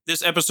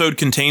This episode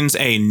contains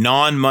a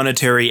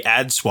non-monetary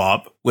ad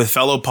swap with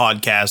fellow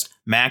podcast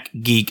Mac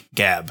Geek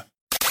Gab.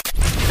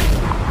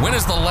 When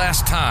is the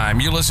last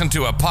time you listened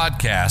to a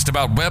podcast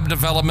about web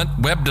development,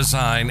 web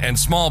design, and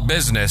small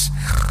business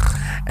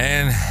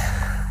and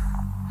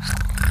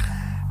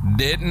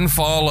didn't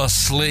fall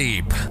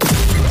asleep?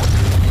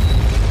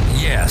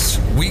 Yes,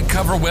 we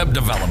cover web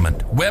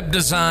development, web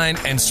design,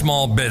 and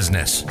small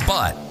business,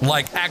 but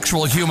like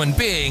actual human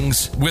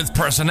beings with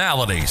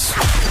personalities.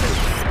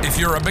 If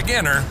you're a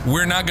beginner,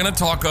 we're not going to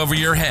talk over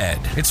your head.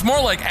 It's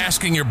more like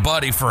asking your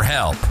buddy for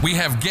help. We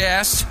have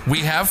guests,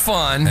 we have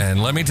fun,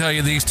 and let me tell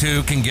you, these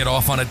two can get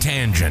off on a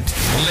tangent.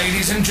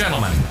 Ladies and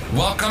gentlemen,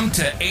 welcome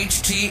to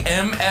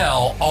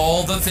HTML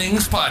All the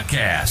Things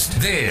Podcast.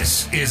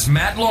 This is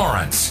Matt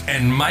Lawrence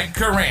and Mike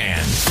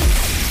Curran.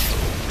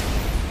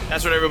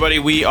 That's right, everybody.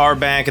 We are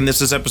back, and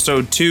this is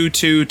episode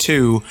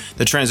 222,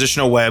 The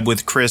Transitional Web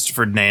with Chris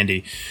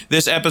Ferdinandi.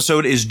 This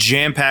episode is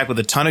jam-packed with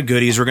a ton of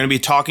goodies. We're going to be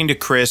talking to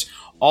Chris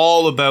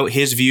all about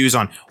his views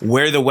on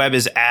where the web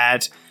is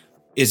at.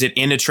 Is it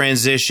in a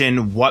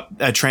transition? What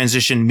a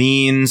transition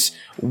means?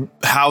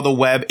 How the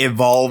web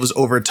evolves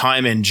over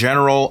time in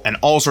general, and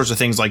all sorts of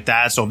things like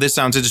that. So if this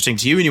sounds interesting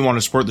to you and you want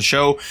to support the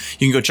show,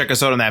 you can go check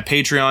us out on that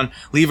Patreon,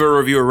 leave a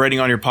review or rating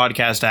on your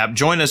podcast app,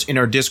 join us in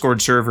our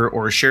Discord server,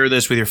 or share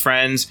this with your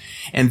friends.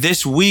 And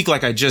this week,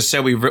 like I just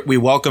said, we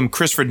welcome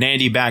Chris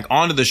Ferdinandi back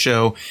onto the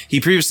show. He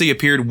previously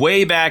appeared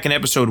way back in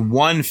episode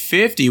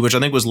 150, which I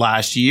think was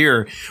last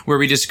year, where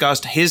we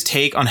discussed his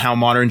take on how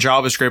modern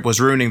JavaScript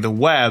was ruining the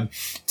web.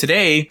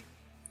 Today,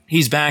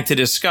 he's back to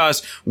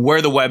discuss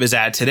where the web is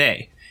at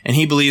today. And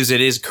he believes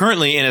it is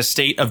currently in a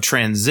state of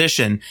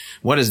transition.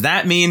 What does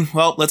that mean?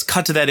 Well, let's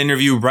cut to that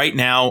interview right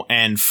now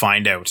and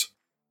find out.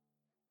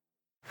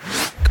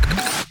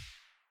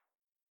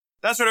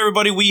 That's right,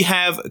 everybody. We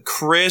have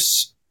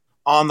Chris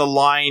on the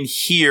line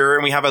here,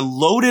 and we have a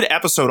loaded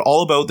episode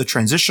all about the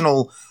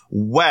transitional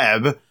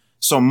web.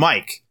 So,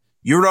 Mike,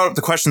 you wrote up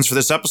the questions for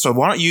this episode.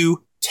 Why don't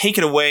you take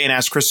it away and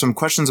ask Chris some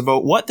questions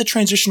about what the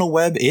transitional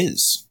web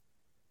is?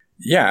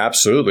 Yeah,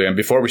 absolutely. And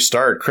before we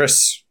start,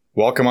 Chris,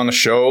 welcome on the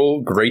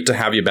show. Great to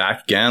have you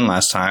back again.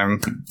 Last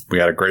time we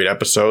had a great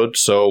episode.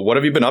 So what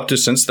have you been up to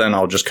since then?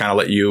 I'll just kind of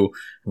let you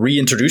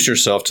reintroduce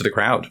yourself to the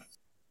crowd.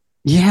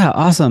 Yeah,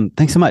 awesome.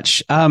 Thanks so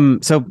much.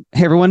 So,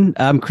 hey, everyone,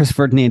 I'm Chris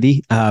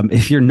Ferdinandi.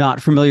 If you're not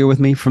familiar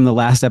with me from the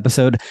last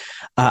episode,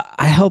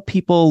 I help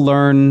people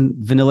learn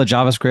vanilla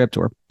JavaScript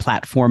or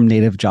platform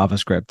native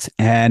JavaScript.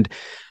 And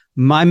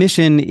my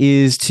mission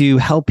is to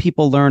help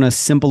people learn a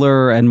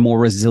simpler and more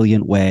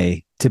resilient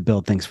way to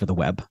build things for the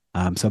web.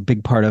 So a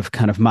big part of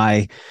kind of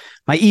my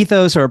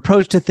ethos or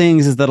approach to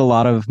things is that a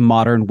lot of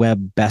modern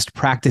web best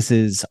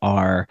practices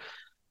are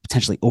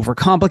potentially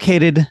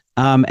overcomplicated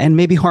and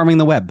maybe harming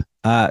the web.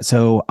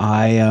 So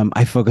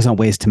I focus on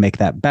ways to make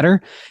that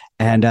better.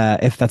 And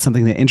if that's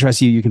something that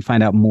interests you, you can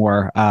find out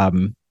more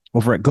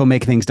over at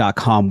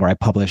gomakethings.com, where I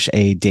publish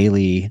a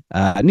daily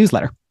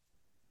newsletter.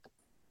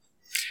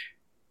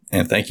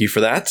 And thank you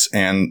for that.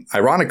 And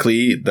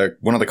ironically,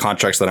 one of the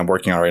contracts that I'm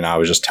working on right now, I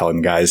was just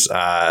telling guys,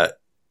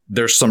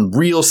 there's some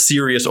real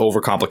serious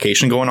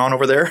overcomplication going on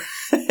over there.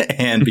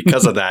 And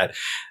because of that,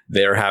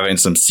 they're having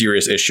some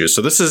serious issues.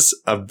 So this is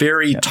a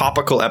very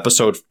topical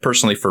episode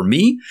personally for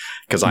me,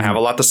 because I have a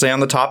lot to say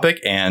on the topic.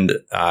 And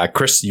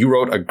Chris, you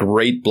wrote a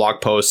great blog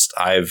post.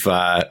 I've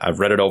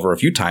read it over a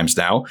few times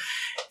now.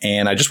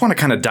 And I just want to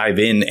kind of dive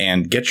in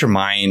and get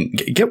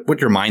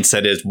what your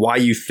mindset is, why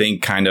you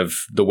think kind of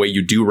the way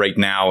you do right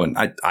now. And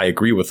I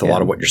agree with a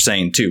lot of what you're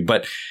saying too.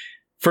 But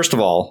first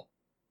of all,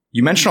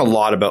 you mentioned a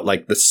lot about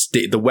like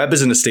the web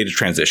is in a state of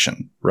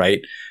transition, right?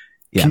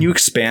 Yeah. Can you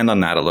expand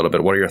on that a little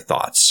bit? What are your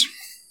thoughts?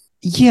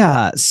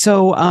 Yeah.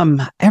 So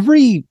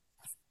every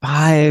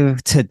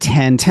 5 to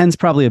 10's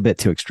probably a bit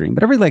too extreme,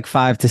 but every like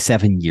 5 to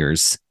 7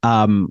 years,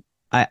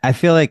 I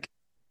feel like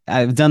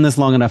I've done this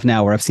long enough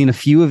now where I've seen a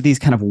few of these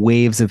kind of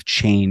waves of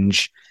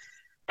change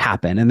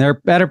happen, and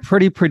they're at a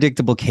pretty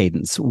predictable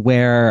cadence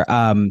where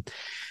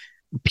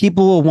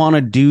people will want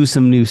to do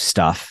some new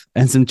stuff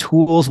and some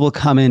tools will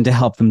come in to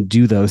help them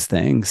do those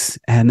things.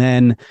 And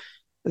then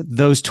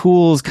those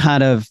tools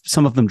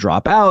some of them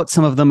drop out,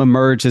 some of them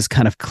emerge as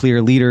kind of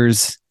clear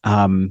leaders. It's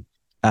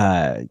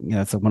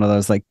one of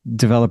those like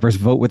developers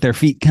vote with their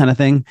feet kind of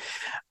thing.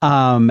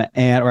 Or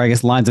I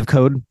guess lines of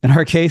code in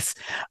our case.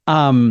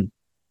 And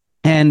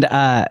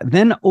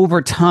then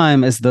over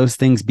time, as those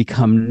things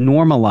become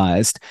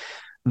normalized,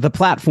 the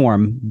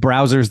platform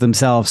browsers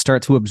themselves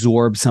start to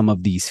absorb some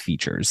of these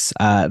features.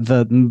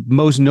 The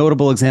most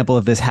notable example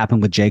of this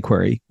happened with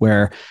jQuery,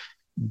 where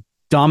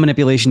DOM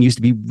manipulation used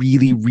to be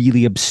really,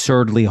 really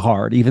absurdly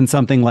hard. Even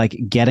something like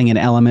getting an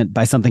element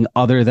by something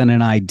other than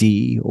an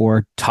ID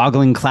or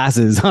toggling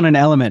classes on an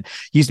element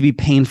used to be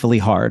painfully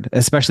hard,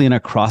 especially in a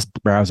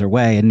cross-browser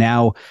way. And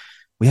now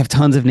we have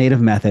tons of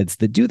native methods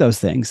that do those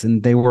things,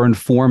 and they were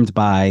informed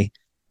by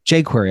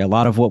jQuery. A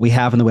lot of what we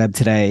have in the web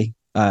today,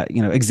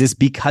 exists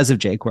because of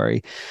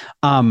jQuery.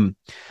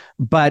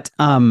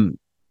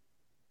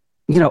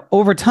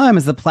 over time,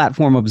 as the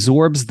platform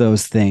absorbs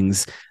those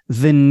things,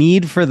 the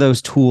need for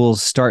those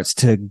tools starts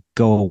to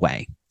go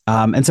away.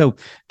 And so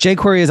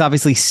jQuery is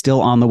obviously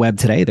still on the web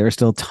today. There are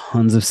still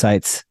tons of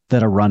sites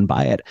that are run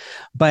by it.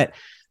 But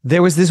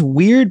there was this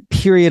weird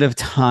period of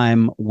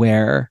time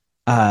where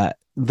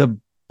the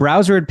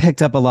browser had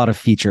picked up a lot of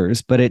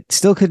features, but it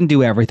still couldn't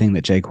do everything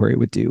that jQuery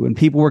would do. And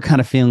people were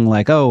kind of feeling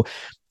like, oh,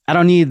 I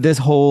don't need this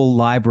whole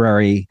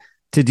library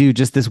to do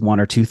just this one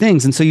or two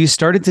things. And so you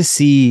started to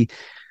see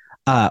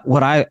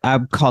what I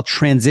call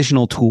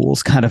transitional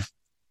tools kind of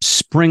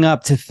spring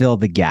up to fill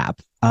the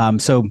gap. One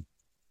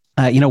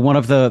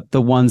of the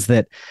ones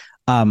that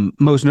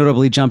most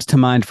notably jumps to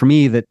mind for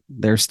me that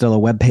there's still a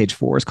web page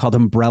for is called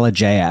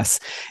Umbrella.js.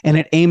 And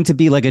it aimed to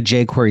be like a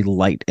jQuery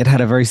Lite. It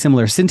had a very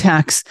similar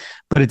syntax,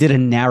 but it did a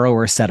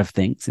narrower set of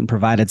things and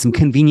provided some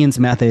convenience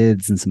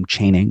methods and some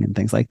chaining and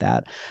things like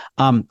that.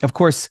 Of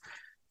course,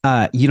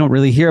 you don't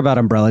really hear about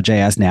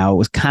Umbrella.js now. It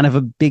was kind of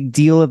a big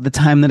deal at the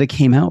time that it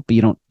came out, but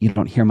you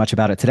don't hear much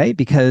about it today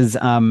because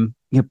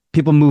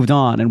people moved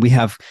on, and we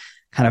have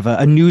kind of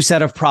a new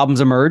set of problems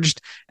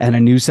emerged and a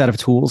new set of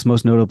tools.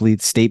 Most notably,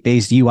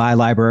 state-based UI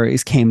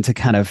libraries came to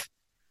kind of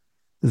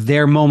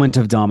their moment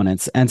of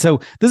dominance. And so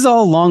this is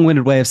all a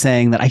long-winded way of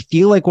saying that I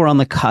feel like we're on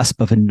the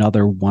cusp of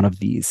another one of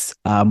these,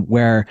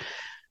 where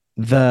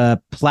the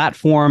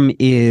platform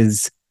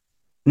is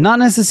not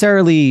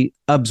necessarily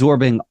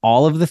absorbing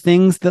all of the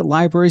things that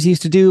libraries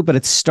used to do, but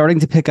it's starting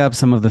to pick up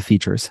some of the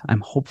features.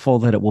 I'm hopeful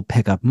that it will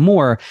pick up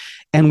more.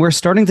 And we're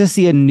starting to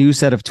see a new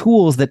set of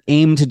tools that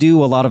aim to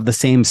do a lot of the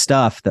same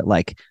stuff that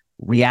like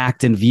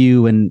React and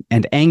Vue and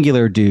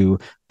Angular do,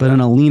 but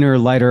in a leaner,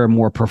 lighter,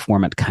 more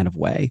performant kind of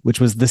way, which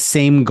was the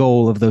same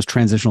goal of those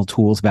transitional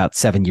tools about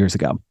 7 years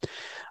ago,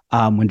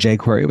 when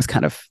jQuery was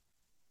kind of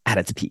at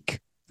its peak.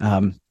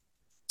 So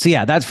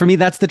yeah, that's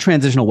the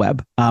transitional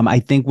web. I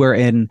think we're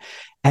in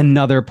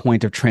another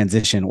point of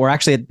transition, or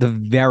actually at the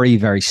very,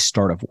 very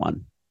start of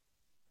one.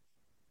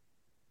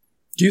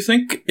 Do you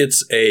think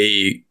it's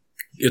going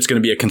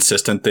to be a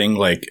consistent thing?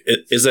 Like,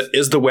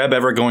 is the web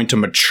ever going to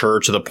mature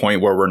to the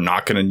point where we're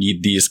not going to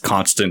need these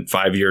constant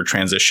 5-year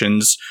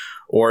transitions?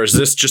 Or is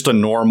this just a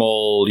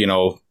normal,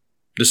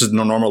 this is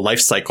the normal life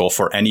cycle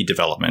for any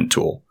development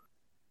tool?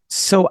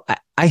 So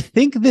I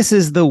think this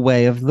is the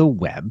way of the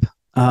web.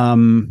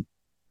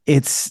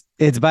 It's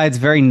by its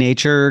very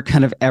nature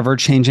kind of ever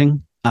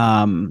changing.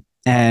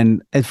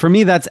 And for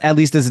me, that's, at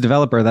least as a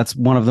developer, that's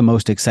one of the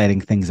most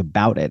exciting things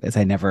about it, is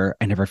I never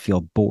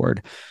feel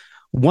bored.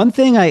 One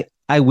thing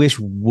I wish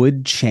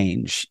would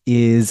change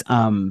is,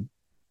 so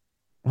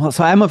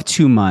I'm of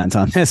two minds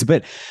on this,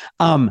 but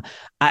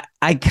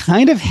I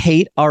kind of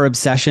hate our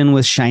obsession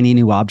with shiny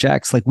new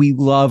objects. Like, we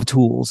love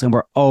tools and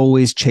we're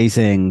always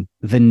chasing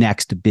the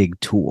next big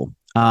tool.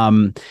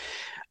 And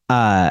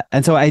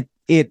so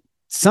it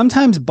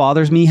sometimes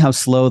bothers me how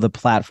slow the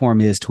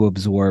platform is to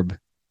absorb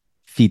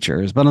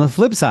features. But on the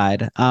flip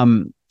side,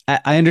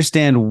 I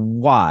understand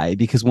why,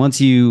 because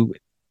once you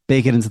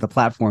bake it into the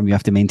platform, you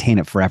have to maintain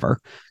it forever,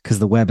 because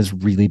the web is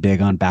really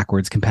big on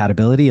backwards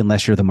compatibility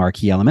unless you're the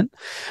marquee element.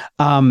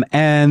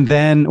 And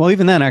then, well,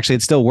 even then, actually,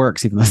 it still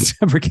works, even though it's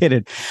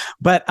deprecated.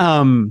 But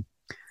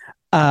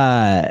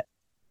the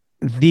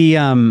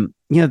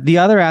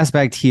other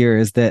aspect here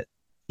is that,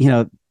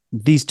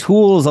 these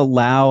tools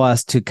allow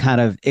us to kind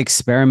of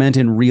experiment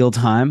in real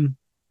time.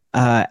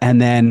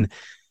 And then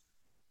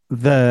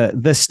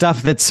the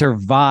stuff that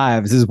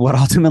survives is what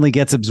ultimately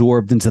gets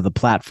absorbed into the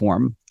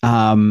platform.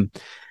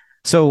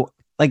 So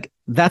like,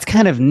 that's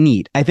kind of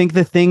neat. I think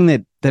the thing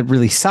that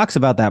really sucks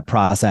about that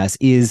process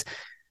is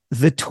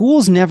the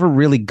tools never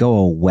really go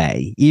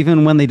away,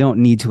 even when they don't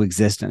need to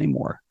exist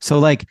anymore. So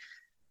like,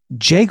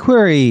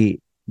 jQuery,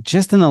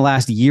 just in the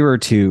last year or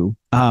two,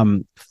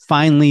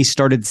 finally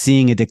started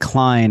seeing a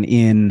decline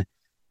in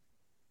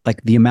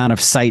like the amount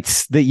of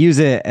sites that use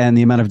it and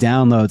the amount of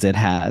downloads it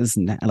has,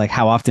 and like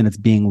how often it's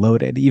being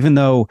loaded, even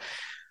though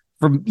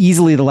for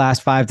easily the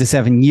last 5 to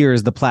 7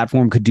 years, the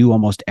platform could do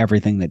almost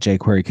everything that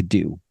jQuery could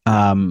do.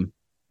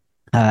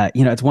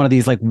 It's one of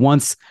these, like,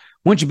 once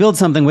you build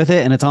something with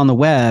it and it's on the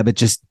web,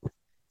 it's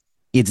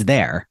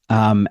there.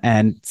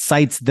 And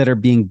sites that are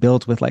being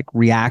built with like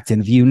React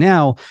and Vue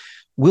now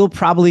will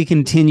probably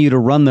continue to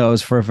run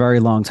those for a very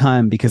long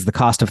time, because the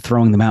cost of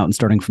throwing them out and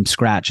starting from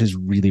scratch is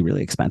really,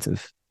 really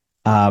expensive.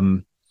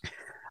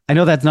 I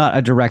know that's not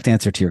a direct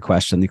answer to your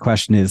question. The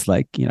question is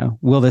like,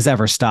 will this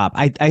ever stop?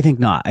 I think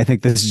not. I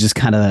think this is just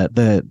kind of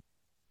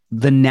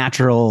the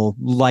natural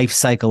life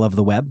cycle of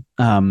the web,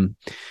 and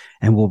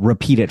we'll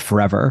repeat it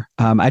forever.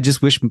 I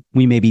just wish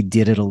we maybe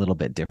did it a little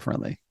bit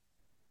differently.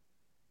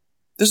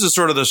 This is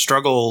sort of the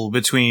struggle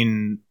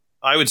between,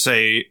 I would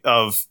say,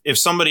 of if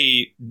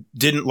somebody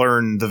didn't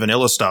learn the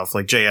vanilla stuff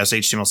like JS,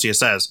 HTML,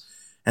 CSS,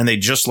 and they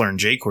just learned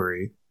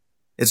jQuery,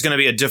 it's going to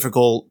be a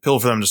difficult pill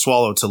for them to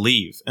swallow to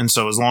leave. And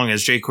so as long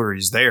as jQuery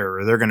is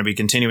there, they're going to be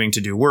continuing to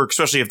do work,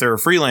 especially if they're a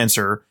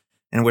freelancer,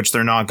 in which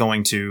they're not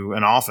going to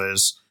an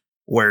office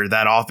where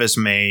that office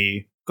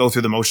may go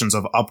through the motions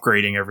of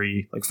upgrading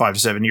every like 5 to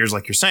 7 years,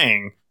 like you're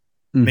saying.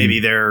 maybe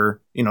they're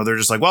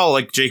just like, well,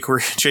 like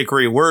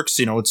jQuery works,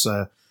 it's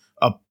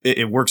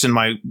it works in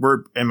my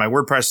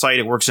WordPress site.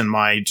 It works in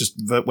my just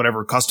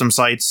whatever custom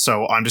sites.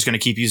 So I'm just going to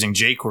keep using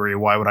jQuery.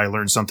 Why would I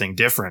learn something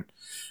different?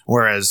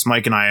 Whereas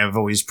Mike and I have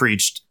always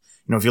preached,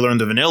 if you learn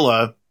the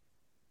vanilla,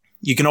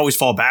 you can always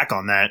fall back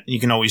on that. You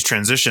can always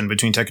transition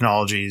between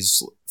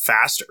technologies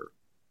faster.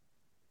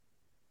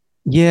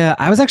 Yeah,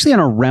 I was actually on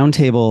a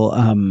roundtable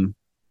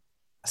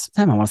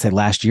sometime, I want to say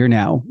last year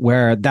now,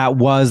 where that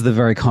was the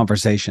very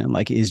conversation.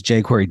 Like, is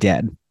jQuery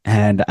dead?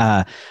 And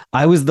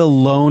I was the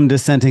lone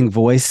dissenting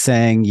voice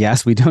saying,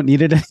 yes, we don't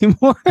need it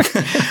anymore.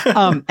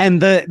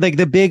 And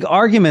the big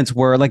arguments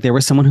were like, there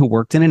was someone who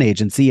worked in an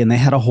agency and they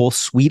had a whole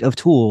suite of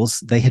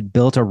tools they had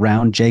built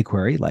around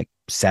jQuery like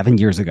 7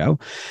 years ago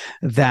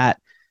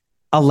that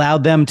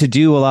allowed them to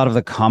do a lot of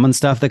the common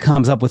stuff that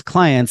comes up with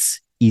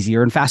clients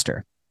easier and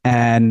faster.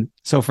 And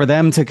so for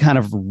them to kind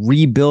of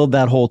rebuild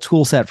that whole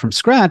tool set from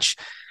scratch,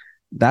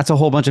 that's a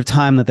whole bunch of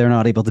time that they're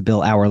not able to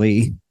bill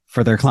hourly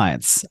for their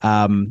clients.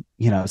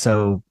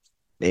 So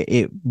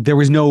there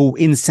was no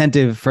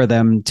incentive for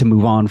them to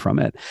move on from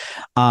it.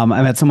 I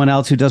met someone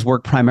else who does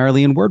work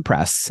primarily in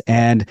WordPress,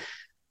 and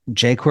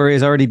jQuery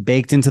is already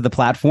baked into the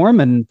platform,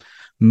 and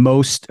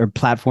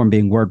platform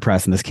being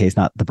WordPress in this case,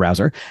 not the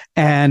browser.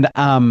 And,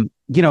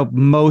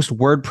 most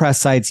WordPress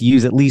sites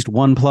use at least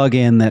one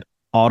plugin that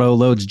auto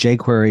loads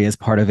jQuery as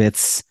part of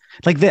its,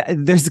 like,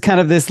 there's kind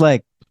of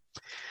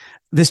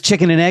this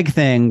chicken and egg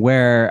thing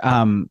where,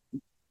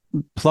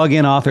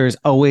 plugin authors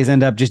always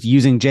end up just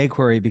using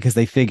jQuery because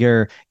they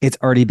figure it's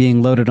already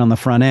being loaded on the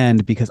front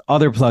end because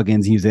other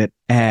plugins use it.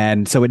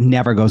 And so it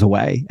never goes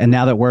away. And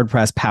now that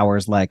WordPress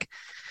powers, like,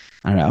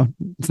 I don't know,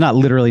 it's not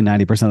literally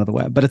 90% of the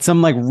web, but it's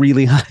some like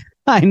really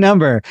high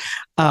number,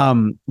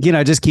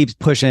 it just keeps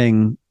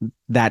pushing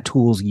that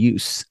tool's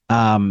use.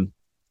 And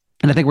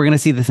I think we're going to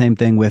see the same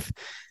thing with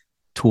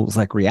tools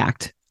like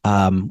React,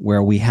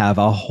 where we have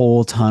a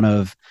whole ton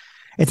of,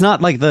 it's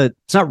not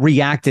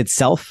React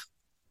itself,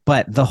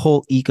 but the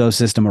whole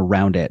ecosystem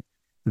around it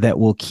that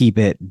will keep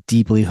it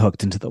deeply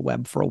hooked into the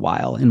web for a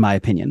while, in my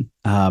opinion,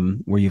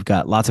 where you've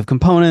got lots of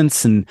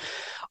components and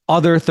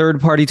other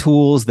third-party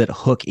tools that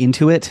hook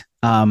into it,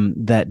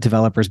 that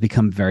developers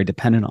become very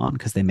dependent on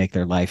because they make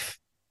their life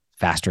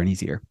faster and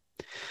easier.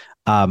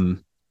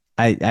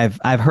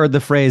 I've heard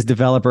the phrase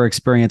developer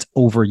experience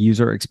over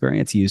user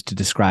experience used to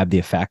describe the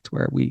effect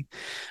where we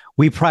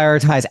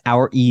prioritize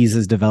our ease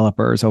as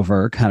developers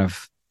over kind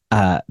of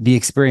the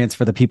experience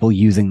for the people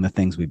using the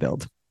things we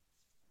build.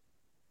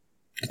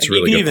 That's a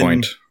really good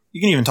point. You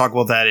can even talk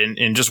about that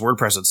in just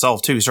WordPress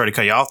itself too. Sorry to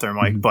cut you off there,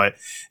 Mike, but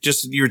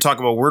just you were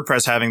talking about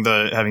WordPress having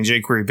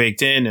jQuery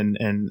baked in and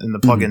the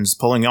plugins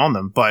pulling on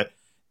them. But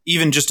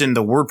even just in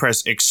the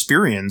WordPress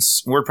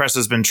experience, WordPress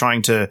has been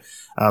trying to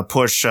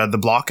push the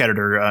block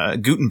editor,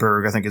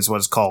 Gutenberg, I think is what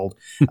it's called,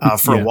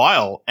 for a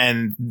while.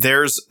 And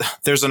there's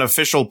an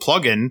official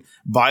plugin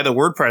by the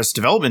WordPress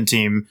development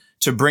team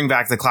to bring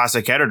back the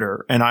classic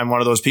editor. And I'm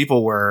one of those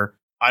people where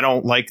I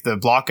don't like the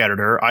block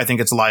editor. I think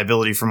it's a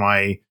liability for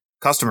my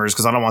customers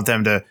because I don't want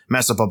them to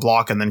mess up a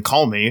block and then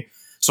call me.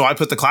 So I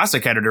put the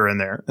classic editor in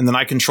there, and then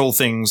I control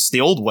things the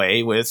old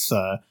way with,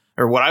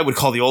 or what I would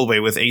call the old way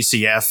with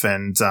ACF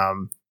and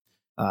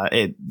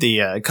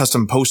the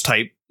custom post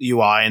type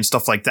UI and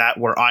stuff like that,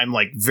 where I'm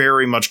like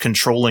very much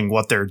controlling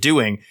what they're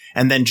doing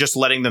and then just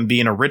letting them be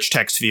in a rich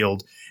text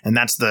field. And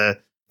that's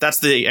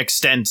the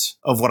extent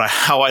of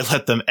how I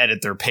let them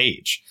edit their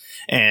page.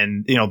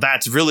 And,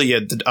 that's really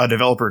a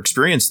developer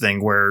experience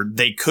thing where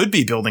they could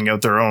be building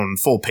out their own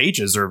full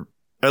pages or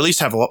at least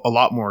have a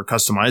lot more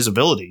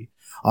customizability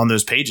on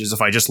those pages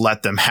if I just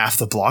let them have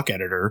the block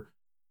editor.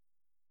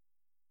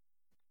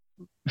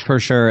 For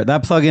sure.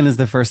 That plugin is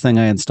the first thing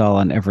I install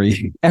on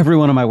every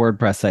one of my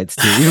WordPress sites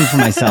too. Even for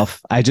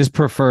myself, I just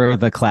prefer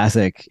the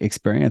classic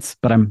experience,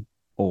 but I'm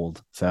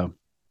old, so.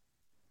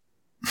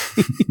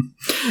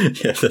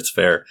 Yeah, that's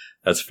fair.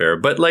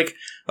 But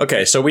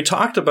okay, so we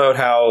talked about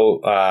how,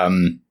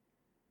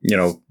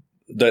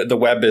 the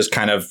web is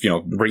kind of,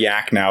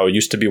 React now. It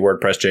used to be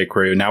WordPress,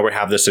 jQuery. Now we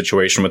have this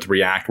situation with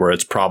React where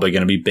it's probably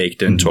going to be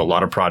baked into a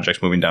lot of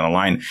projects moving down the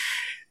line.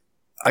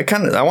 I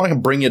want to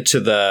bring it to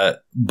the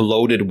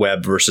bloated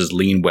web versus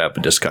lean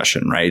web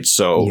discussion, right?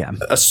 So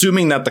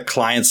assuming that the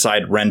client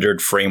side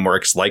rendered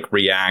frameworks like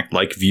React,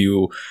 like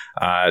Vue,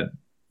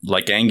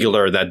 like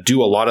Angular that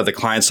do a lot of the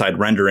client side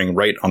rendering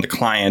right on the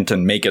client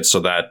and make it so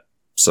that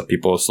some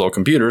people with slow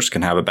computers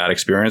can have a bad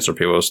experience or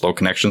people with slow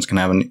connections can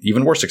have an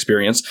even worse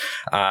experience.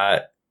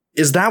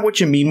 Is that what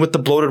you mean with the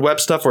bloated web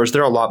stuff, or is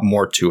there a lot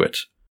more to it?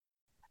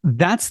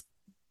 That's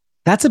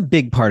a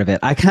big part of it.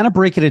 I kind of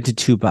break it into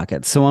two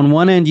buckets. So on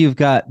one end, you've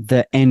got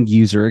the end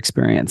user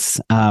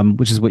experience,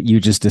 which is what you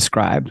just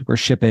described. We're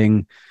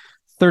shipping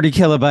 30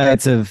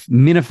 kilobytes of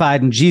minified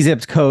and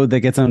gzipped code that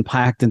gets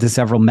unpacked into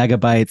several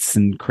megabytes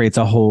and creates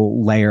a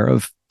whole layer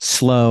of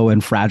slow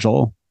and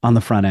fragile on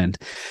the front end.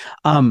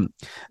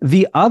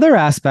 The other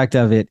aspect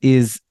of it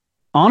is,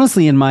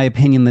 honestly, in my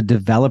opinion, the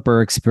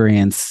developer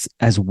experience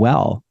as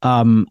well.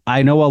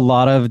 I know a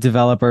lot of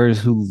developers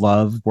who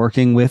love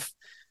working with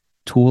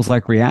tools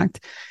like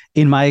React.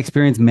 In my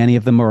experience, many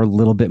of them are a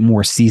little bit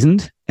more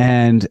seasoned.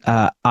 And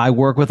I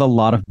work with a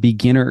lot of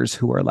beginners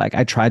who are like,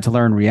 I tried to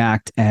learn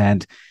React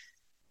and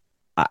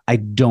I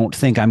don't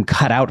think I'm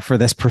cut out for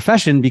this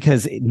profession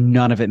because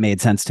none of it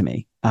made sense to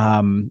me.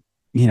 When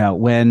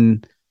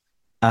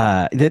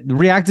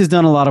React has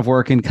done a lot of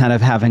work in kind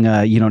of having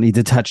a, you don't need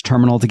to touch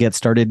terminal to get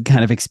started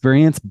kind of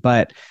experience,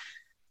 but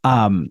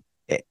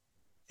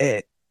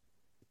a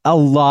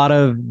lot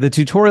of the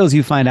tutorials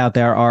you find out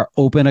there are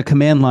open a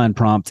command line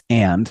prompt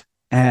and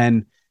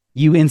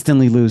you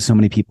instantly lose so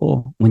many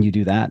people when you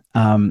do that.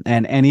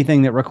 And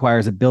anything that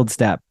requires a build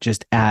step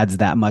just adds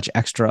that much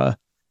extra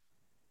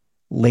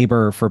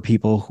labor for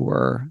people who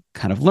are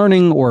kind of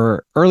learning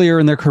or earlier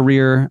in their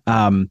career.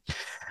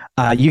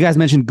 You guys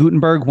mentioned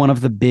Gutenberg. One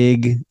of the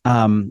big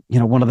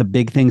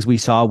things we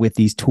saw with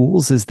these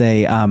tools is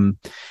they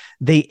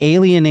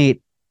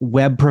alienate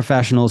web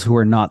professionals who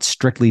are not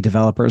strictly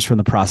developers from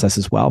the process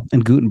as well.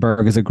 And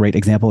Gutenberg is a great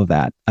example of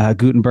that.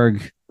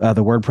 Gutenberg,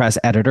 the WordPress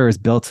editor, is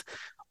built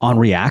on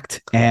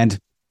React. And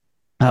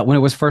when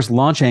it was first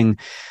launching,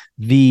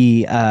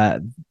 the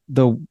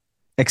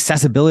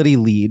accessibility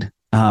lead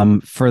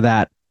for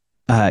that,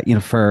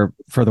 for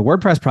the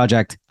WordPress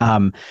project,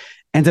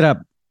 ended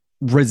up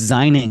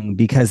resigning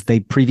because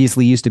they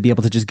previously used to be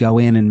able to just go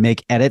in and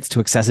make edits to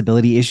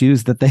accessibility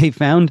issues that they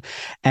found.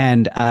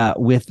 And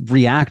with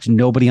React,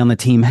 nobody on the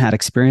team had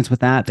experience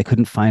with that. They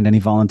couldn't find any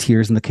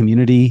volunteers in the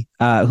community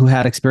who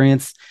had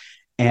experience.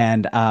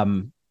 And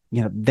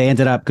they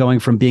ended up going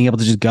from being able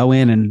to just go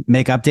in and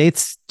make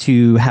updates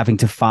to having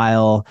to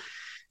file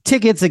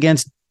tickets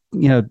against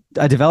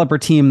a developer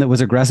team that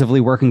was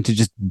aggressively working to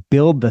just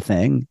build the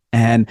thing.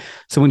 And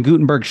so when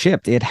Gutenberg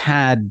shipped, it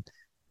had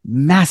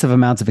massive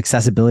amounts of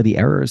accessibility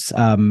errors,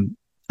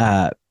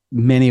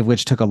 many of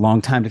which took a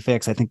long time to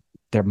fix. I think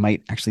there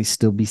might actually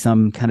still be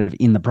some kind of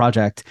in the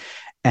project.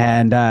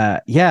 And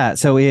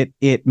so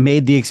it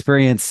made the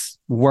experience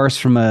worse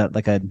from a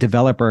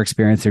developer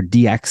experience or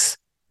DX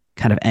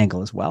kind of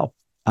angle as well.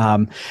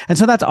 And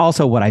so that's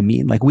also what I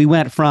mean. Like we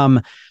went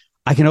from,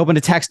 I can open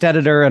a text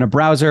editor and a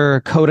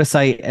browser, code a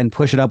site and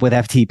push it up with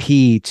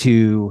FTP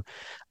to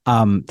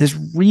this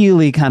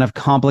really kind of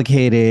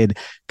complicated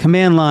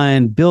command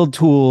line, build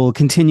tool,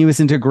 continuous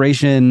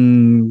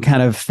integration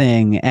kind of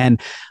thing.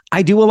 And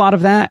I do a lot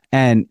of that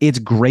and it's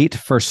great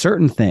for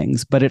certain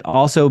things, but it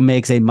also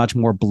makes a much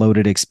more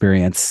bloated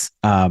experience,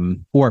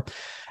 or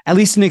at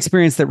least an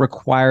experience that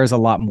requires a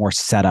lot more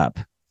setup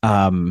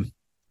than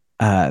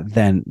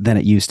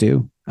it used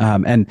to.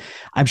 And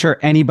I'm sure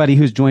anybody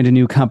who's joined a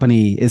new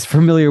company is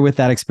familiar with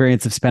that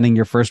experience of spending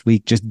your first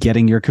week just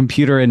getting your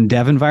computer and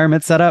dev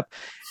environment set up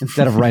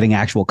instead of writing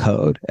actual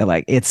code.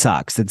 And it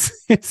sucks.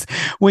 It's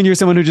when you're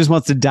someone who just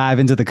wants to dive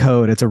into the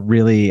code, it's a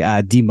really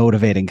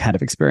demotivating kind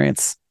of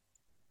experience.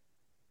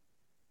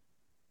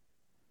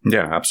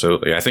 Yeah,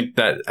 absolutely. I think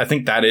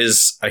that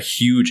is a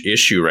huge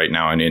issue right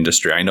now in the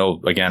industry. I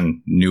know,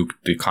 again,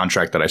 the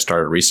contract that I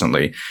started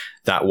recently,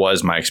 that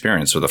was my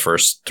experience for the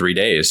first 3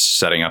 days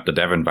setting up the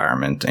dev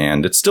environment.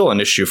 And it's still an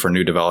issue for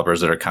new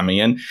developers that are coming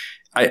in.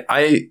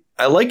 I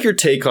like your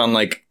take on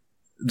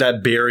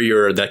that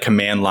barrier that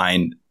command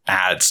line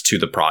adds to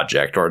the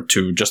project or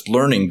to just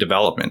learning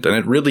development. And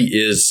it really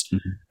is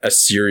a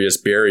serious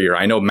barrier.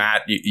 I know,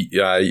 Matt,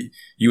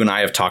 you and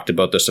I have talked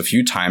about this a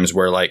few times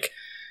where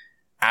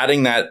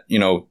adding that,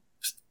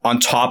 on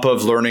top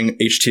of learning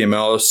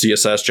HTML,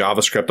 CSS,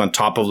 JavaScript, on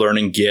top of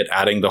learning Git,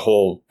 adding the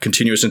whole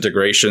continuous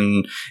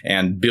integration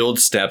and build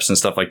steps and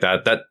stuff like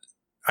that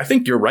I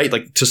think you're right.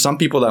 To some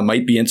people that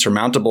might be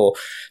insurmountable,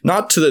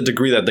 not to the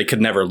degree that they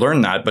could never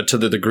learn that, but to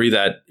the degree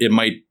that it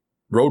might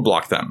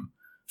roadblock them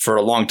for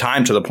a long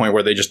time to the point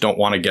where they just don't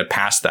want to get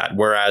past that.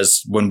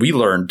 Whereas when we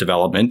learned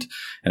development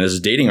and as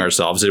dating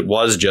ourselves, it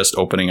was just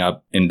opening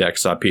up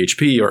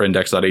index.php or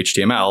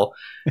index.html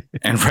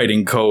and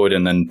writing code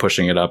and then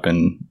pushing it up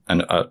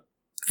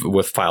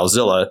with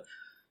FileZilla.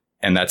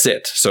 And that's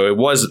it. So it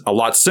was a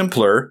lot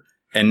simpler.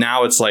 And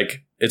now it's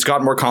it's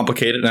gotten more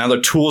complicated. And other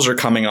tools are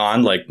coming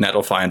on like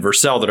Netlify and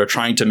Vercel that are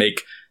trying to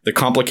make the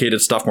complicated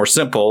stuff more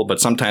simple,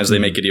 but sometimes they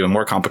make it even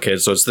more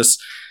complicated. So it's this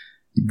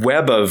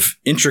web of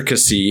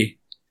intricacy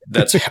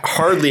that's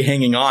hardly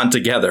hanging on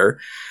together,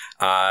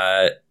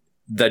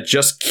 that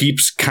just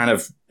keeps kind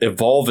of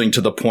evolving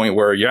to the point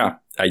where,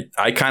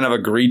 I kind of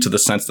agree to the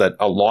sense that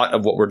a lot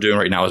of what we're doing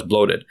right now is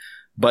bloated.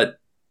 But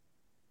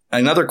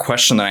another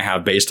question that I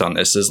have based on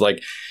this is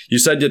you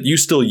said that you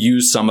still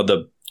use some of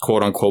the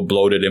quote unquote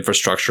bloated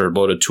infrastructure,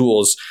 bloated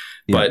tools,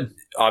 but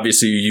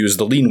obviously you use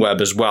the lean web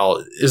as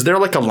well. Is there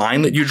a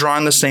line that you draw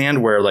in the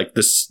sand where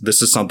this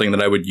is something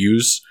that I would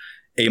use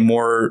a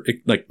more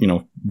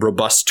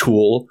robust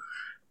tool?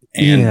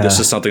 And this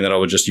is something that I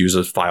would just use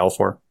a file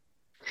for.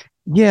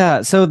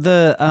 Yeah. So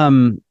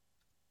the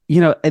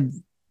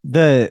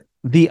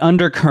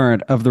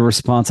undercurrent of the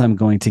response I'm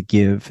going to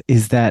give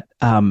is that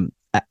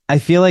I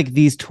feel like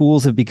these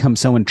tools have become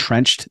so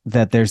entrenched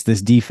that there's this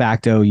de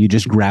facto, you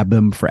just grab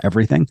them for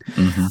everything.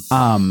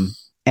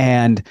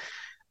 And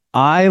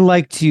I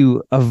like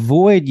to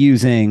avoid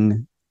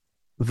using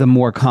the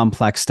more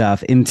complex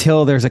stuff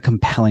until there's a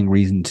compelling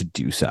reason to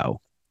do so.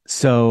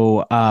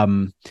 So,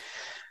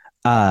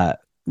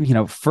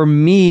 for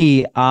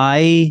me,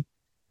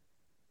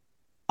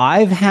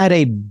 I've had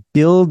a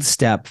build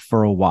step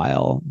for a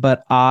while,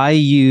 but I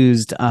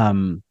used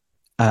a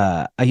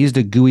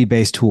GUI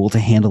based tool to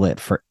handle it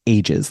for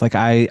ages. Like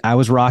I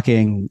was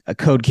rocking a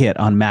CodeKit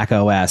on Mac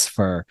OS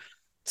for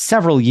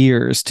several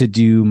years to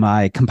do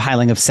my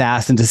compiling of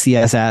Sass into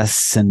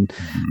CSS and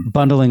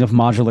bundling of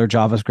modular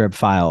JavaScript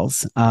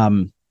files.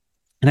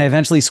 And I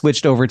eventually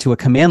switched over to a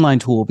command line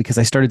tool because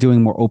I started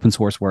doing more open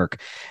source work,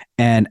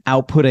 and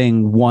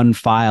outputting one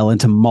file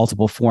into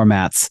multiple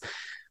formats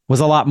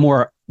was a lot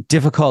more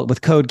difficult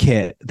with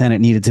CodeKit than it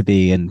needed to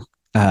be. And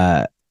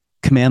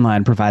command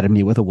line provided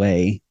me with a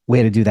way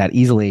to do that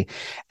easily.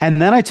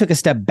 And then I took a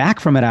step back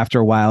from it after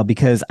a while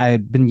because I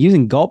had been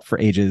using Gulp for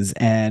ages.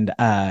 And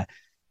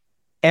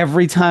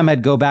every time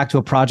I'd go back to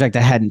a project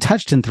I hadn't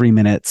touched in 3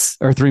 months,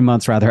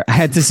 rather, I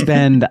had to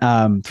spend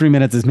 3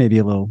 minutes is maybe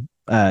a little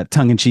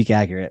tongue-in-cheek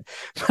accurate,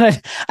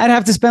 but I'd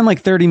have to spend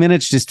like 30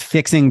 minutes just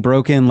fixing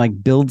broken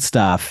like build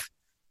stuff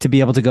to be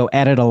able to go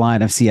edit a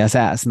line of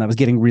CSS, and that was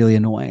getting really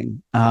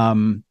annoying.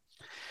 And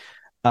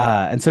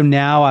so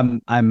now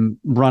I'm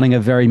running a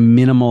very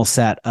minimal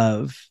set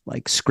of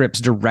like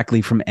scripts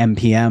directly from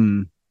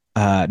npm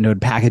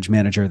Node Package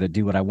Manager that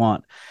do what I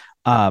want.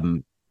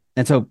 And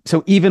so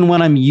even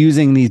when I'm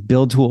using these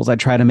build tools, I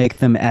try to make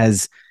them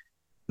as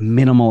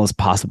minimal as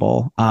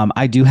possible.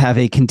 I do have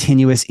a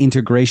continuous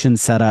integration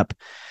setup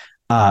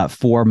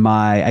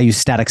I use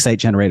static site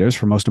generators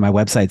for most of my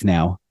websites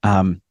now.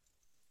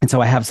 And so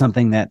I have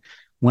something that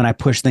when I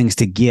push things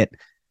to Git,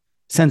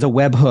 sends a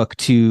webhook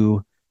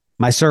to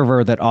my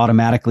server that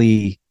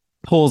automatically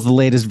pulls the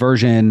latest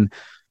version,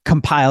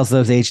 compiles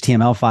those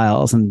HTML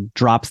files, and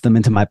drops them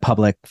into my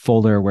public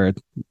folder where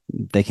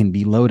they can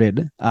be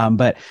loaded.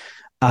 But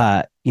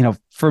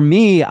for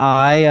me,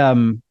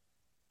 I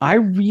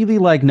really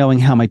like knowing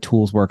how my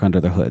tools work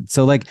under the hood.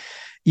 So like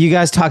you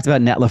guys talked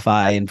about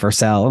Netlify and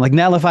Vercel. Like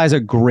Netlify is a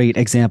great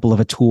example of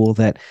a tool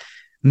that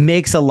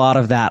makes a lot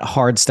of that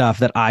hard stuff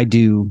that I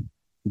do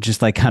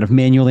just like kind of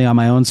manually on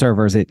my own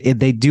servers.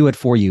 They do it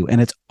for you,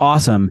 and it's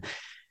awesome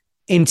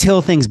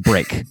until things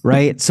break,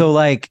 right? So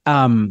like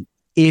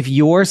if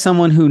you're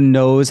someone who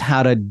knows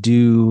how to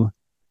do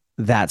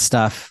that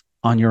stuff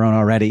on your own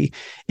already,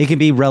 it can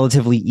be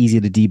relatively easy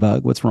to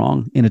debug what's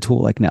wrong in a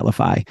tool like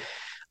Netlify.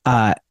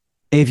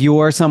 If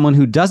you're someone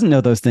who doesn't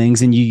know those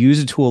things and you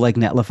use a tool like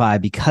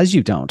Netlify because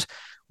you don't,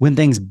 when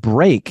things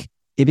break,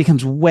 it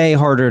becomes way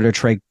harder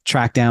to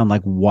track down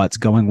like what's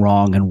going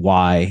wrong and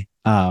why,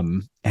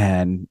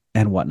 and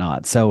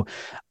whatnot. So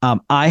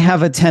I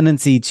have a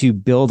tendency to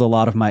build a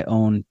lot of my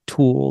own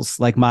tools.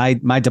 Like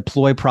my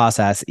deploy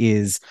process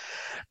is,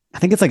 I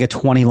think it's like a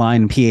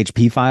 20-line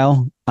PHP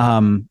file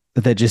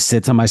that just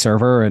sits on my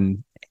server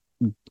and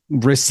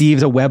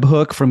receives a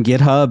webhook from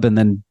GitHub and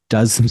then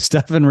does some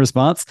stuff in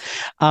response.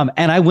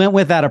 And I went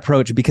with that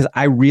approach because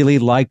I really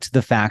liked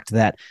the fact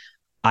that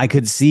I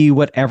could see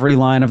what every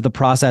line of the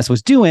process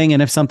was doing.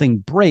 And if something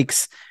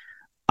breaks,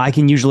 I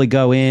can usually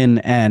go in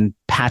and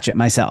patch it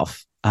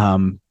myself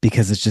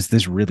because it's just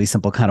this really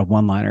simple kind of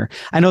one-liner.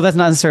 I know that's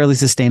not necessarily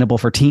sustainable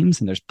for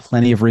teams, and there's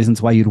plenty of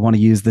reasons why you'd want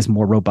to use this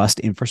more robust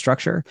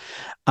infrastructure.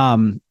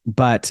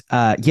 But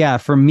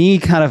for me,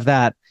 kind of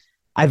that,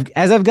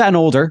 as I've gotten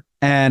older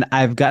and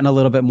I've gotten a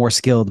little bit more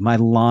skilled, my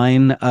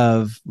line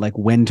of like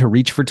when to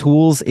reach for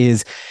tools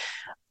is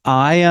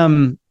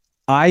I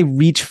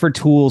reach for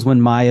tools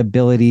when my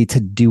ability to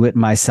do it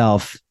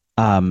myself,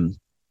 in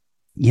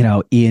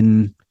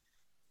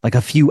like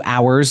a few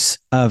hours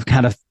of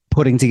kind of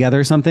putting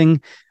together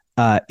something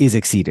is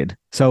exceeded.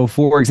 So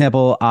for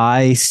example,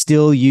 I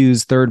still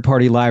use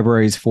third-party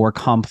libraries for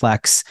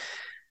complex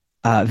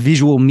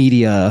visual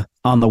media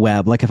on the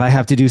web. Like if I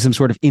have to do some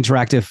sort of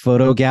interactive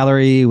photo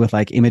gallery with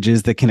like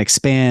images that can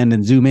expand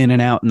and zoom in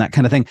and out and that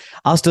kind of thing,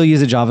 I'll still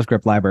use a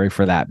JavaScript library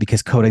for that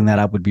because coding that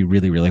up would be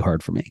really, really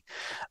hard for me.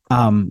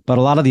 But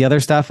a lot of the other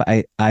stuff,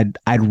 I'd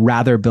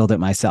rather build it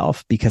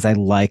myself because I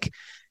like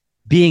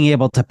being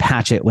able to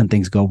patch it when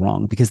things go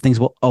wrong, because things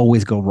will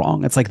always go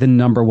wrong. It's like the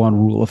number one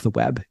rule of the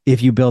web.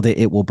 If you build it,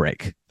 it will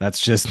break. That's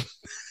just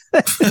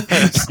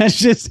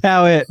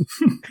how it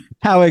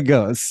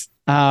goes.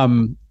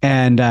 So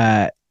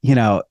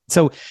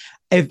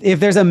if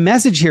there's a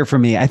message here for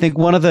me, I think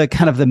one of the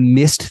kind of the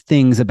missed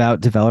things about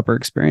developer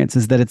experience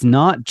is that it's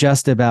not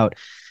just about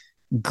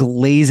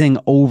glazing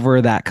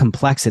over that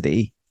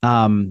complexity.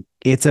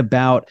 It's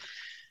about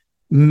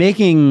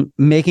making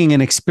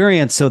an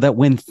experience so that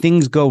when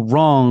things go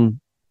wrong,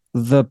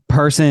 the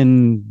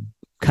person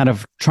kind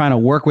of trying to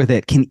work with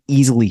it can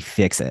easily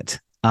fix it.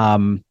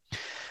 That's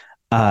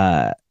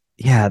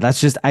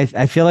just,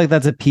 I feel like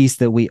that's a piece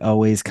that we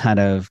always kind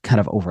of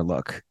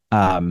overlook,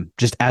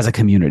 just as a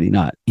community,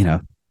 not,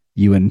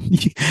 you and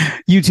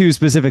you two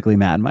specifically,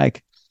 Matt and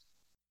Mike.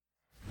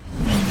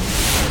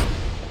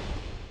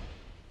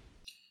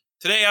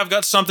 Today, I've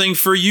got something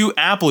for you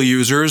Apple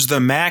users, the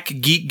Mac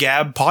Geek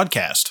Gab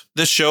podcast.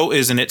 This show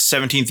is in its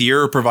 17th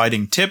year of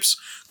providing tips,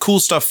 cool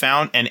stuff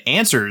found, and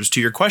answers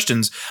to your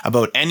questions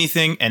about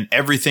anything and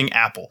everything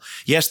Apple.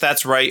 Yes,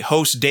 that's right.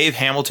 Hosts Dave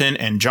Hamilton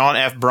and John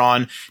F.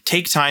 Braun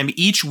take time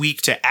each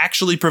week to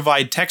actually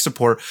provide tech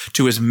support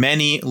to as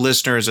many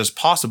listeners as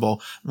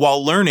possible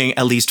while learning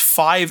at least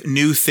 5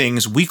 new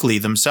things weekly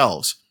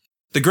themselves.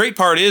 The great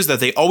part is that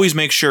they always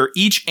make sure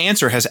each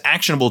answer has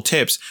actionable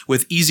tips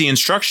with easy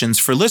instructions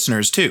for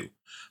listeners too.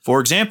 For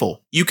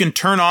example, you can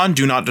turn on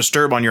Do Not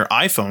Disturb on your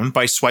iPhone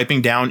by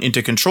swiping down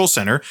into Control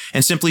Center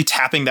and simply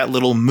tapping that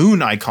little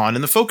moon icon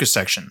in the focus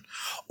section.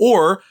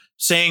 Or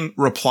saying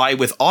reply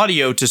with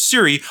audio to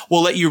Siri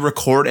will let you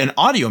record an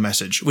audio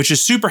message, which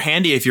is super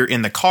handy if you're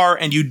in the car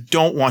and you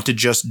don't want to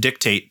just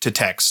dictate to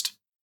text.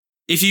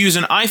 If you use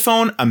an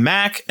iPhone, a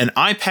Mac, an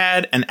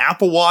iPad, an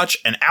Apple Watch,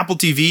 an Apple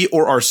TV,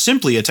 or are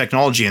simply a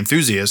technology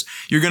enthusiast,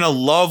 you're going to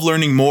love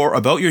learning more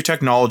about your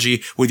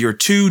technology with your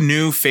 2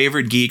 new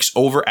favorite geeks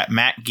over at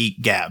Mac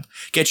Geek Gab.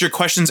 Get your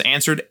questions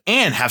answered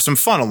and have some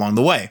fun along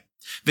the way.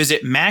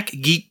 Visit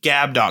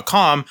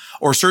MacGeekGab.com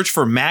or search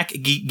for Mac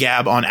Geek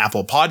Gab on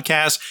Apple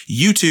Podcasts,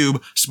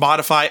 YouTube,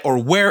 Spotify,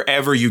 or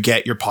wherever you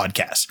get your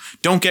podcasts.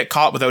 Don't get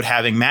caught without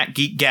having Mac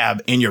Geek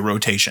Gab in your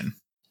rotation.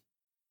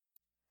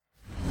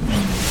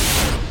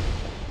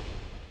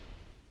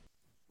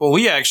 Well,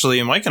 we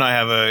actually, Mike and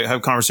I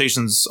have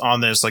conversations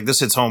on this. Like, this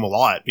hits home a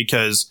lot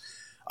because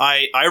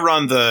I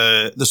run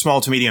the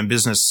small to medium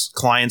business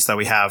clients that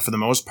we have for the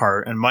most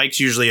part. And Mike's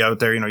usually out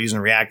there, using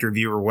React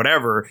Review or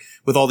whatever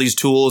with all these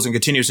tools and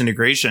continuous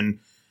integration.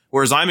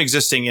 Whereas I'm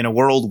existing in a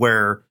world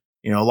where,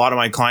 a lot of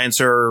my clients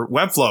are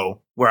Webflow,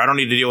 where I don't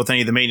need to deal with any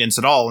of the maintenance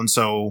at all. And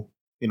so,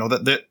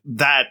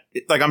 that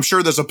I'm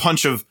sure there's a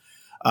bunch of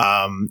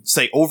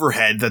say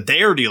overhead that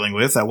they are dealing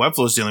with, that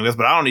Webflow is dealing with,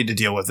 but I don't need to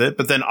deal with it.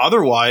 But then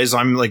otherwise,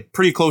 I'm like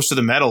pretty close to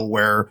the metal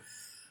where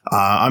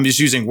I'm just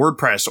using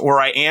WordPress, or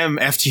I am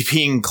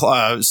FTPing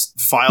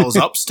files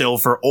up still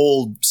for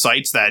old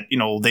sites that,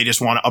 they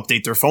just want to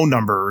update their phone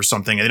number or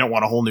something, and they don't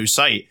want a whole new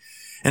site.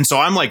 And so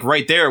I'm like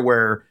right there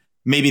where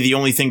maybe the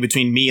only thing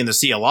between me and the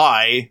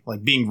CLI,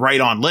 like being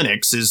right on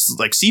Linux, is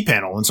like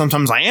cPanel. And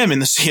sometimes I am in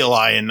the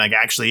CLI and like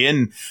actually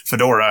in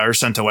Fedora or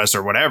CentOS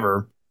or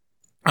whatever.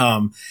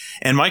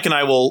 And Mike and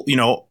I will,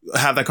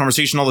 have that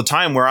conversation all the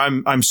time where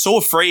I'm so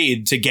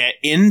afraid to get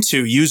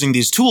into using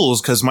these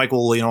tools because Mike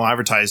will,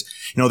 advertise,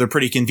 they're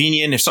pretty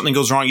convenient. If something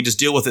goes wrong, you just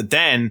deal with it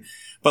then.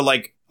 But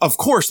like, of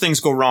course, things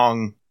go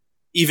wrong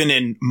even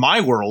in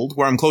my world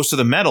where I'm close to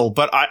the metal,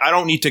 but I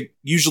don't need to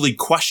usually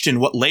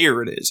question what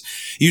layer it is.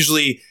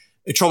 Usually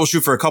I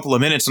troubleshoot for a couple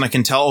of minutes and I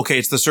can tell, okay,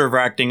 it's the server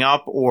acting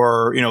up,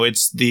 or,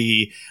 it's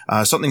the,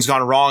 something's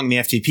gone wrong in the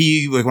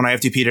FTP. Like when I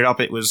FTP'd it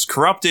up, it was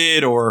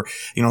corrupted, or,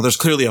 there's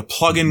clearly a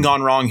plugin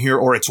gone wrong here,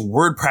 or it's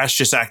WordPress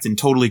just acting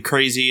totally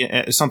crazy,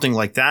 something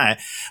like that.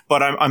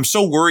 But I'm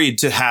so worried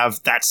to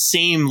have that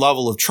same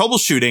level of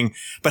troubleshooting,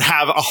 but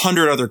have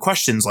 100 other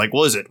questions like,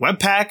 well, is it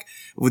Webpack?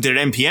 Did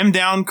it NPM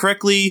down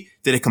correctly?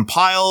 Did it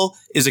compile?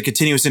 Is it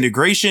continuous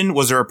integration?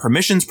 Was there a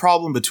permissions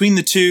problem between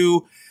the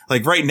two?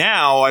 Like right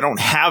now, I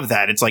don't have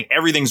that. It's like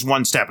everything's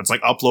one step. It's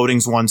like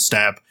uploading's one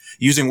step.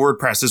 Using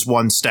WordPress is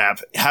one step.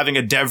 Having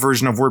a dev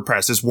version of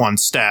WordPress is one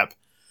step.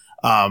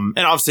 And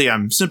obviously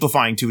I'm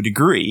simplifying to a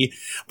degree,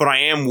 but I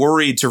am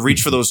worried to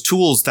reach for those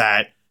tools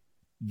that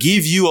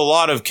give you a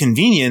lot of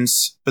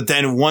convenience, but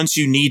then once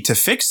you need to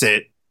fix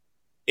it,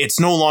 it's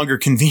no longer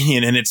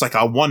convenient and it's like a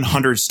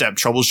 100-step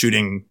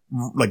troubleshooting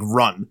like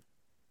run.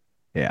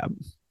 Yeah,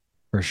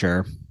 for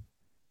sure.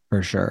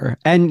 For sure.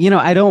 And,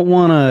 I don't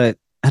want to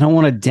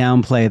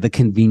downplay the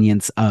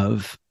convenience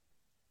of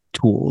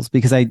tools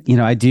because I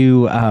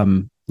do,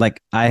 my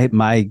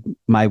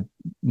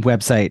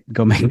website,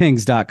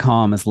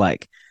 gomakethings.com is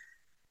like,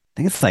 I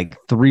think it's like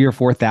 3,000 or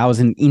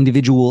 4,000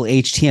 individual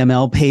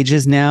HTML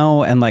pages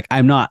now. And like,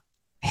 I'm not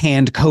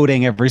hand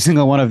coding every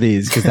single one of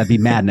these because that'd be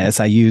madness.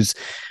 I use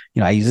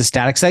a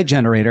static site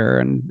generator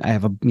and I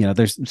have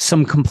there's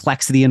some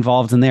complexity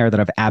involved in there that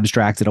I've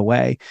abstracted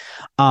away.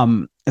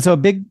 So a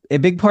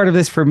big part of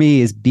this for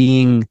me is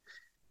being,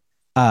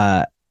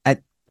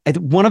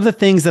 one of the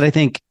things that I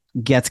think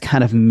gets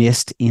kind of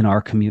missed in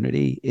our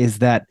community is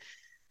that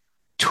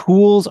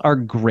tools are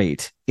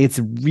great. It's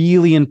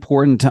really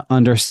important to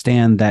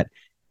understand that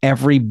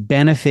every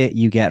benefit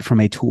you get from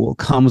a tool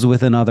comes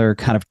with another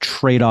kind of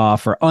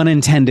trade-off or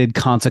unintended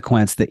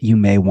consequence that you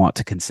may want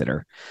to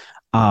consider.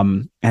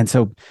 And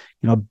so,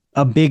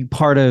 a big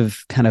part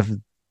of kind of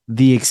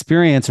the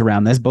experience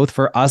around this, both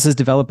for us as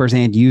developers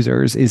and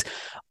users, is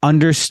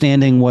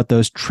understanding what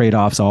those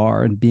trade-offs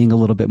are and being a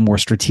little bit more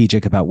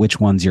strategic about which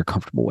ones you're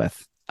comfortable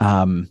with.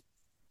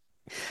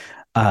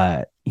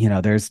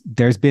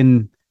 There's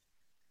been,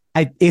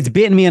 it's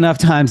bitten me enough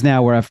times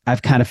now where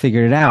I've kind of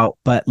figured it out,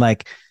 but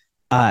like,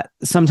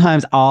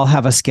 sometimes I'll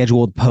have a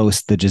scheduled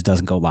post that just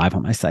doesn't go live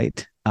on my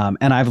site.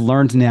 And I've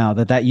learned now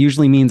that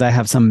usually means I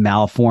have some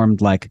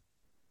malformed like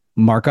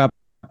markup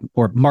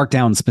or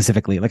markdown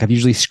specifically. Like I've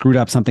usually screwed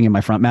up something in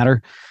my front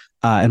matter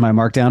in my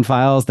markdown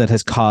files that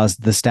has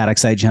caused the static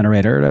site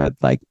generator to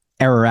like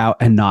error out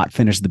and not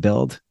finish the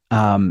build.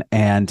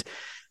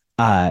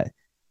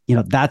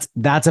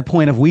 that's a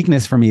point of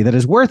weakness for me that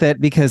is worth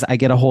it because I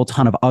get a whole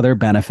ton of other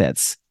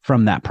benefits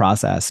from that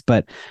process.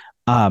 But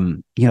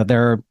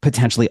there are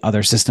potentially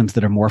other systems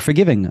that are more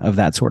forgiving of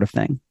that sort of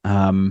thing.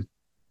 And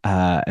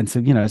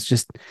so, it's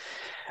just,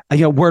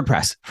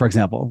 WordPress, for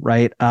example,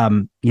 right?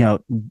 With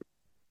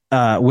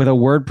a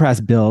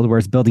WordPress build where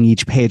it's building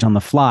each page on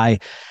the fly,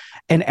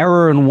 an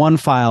error in one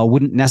file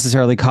wouldn't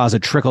necessarily cause a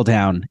trickle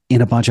down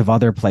in a bunch of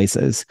other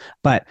places.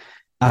 But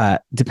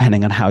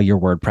depending on how your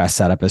WordPress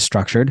setup is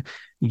structured,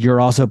 you're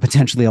also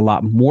potentially a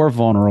lot more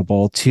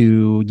vulnerable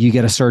to you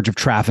get a surge of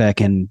traffic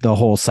and the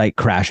whole site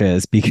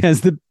crashes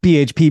because the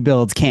PHP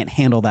builds can't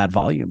handle that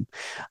volume.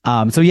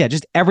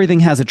 Just everything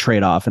has a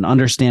trade-off, and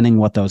understanding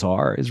what those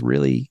are is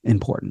really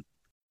important.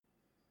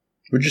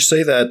 Would you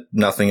say that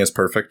nothing is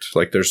perfect?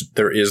 Like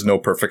there is no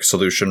perfect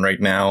solution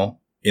right now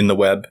in the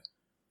web?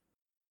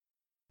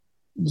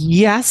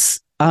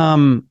 Yes.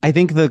 I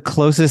think the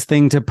closest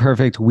thing to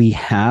perfect we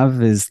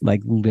have is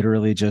like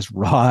literally just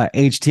raw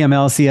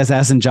HTML,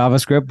 CSS, and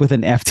JavaScript with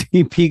an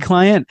FTP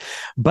client,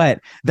 but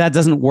that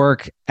doesn't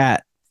work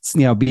at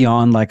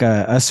beyond like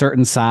a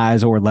certain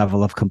size or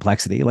level of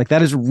complexity. Like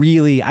that is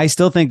really, I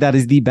still think that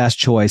is the best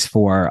choice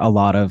for a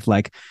lot of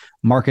like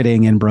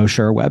marketing and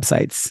brochure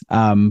websites.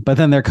 But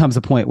then there comes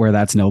a point where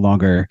that's no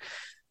longer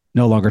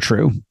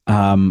true.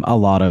 A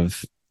lot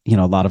of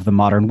the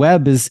modern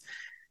web is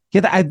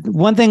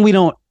one thing we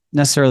don't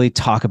necessarily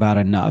talk about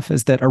enough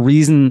is that the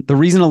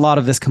reason a lot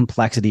of this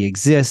complexity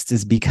exists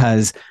is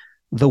because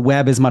the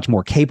web is much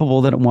more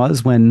capable than it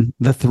was when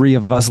the three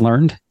of us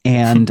learned.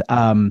 And,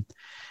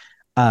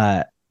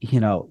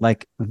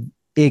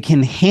 it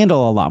can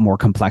handle a lot more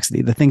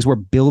complexity. The things we're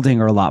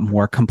building are a lot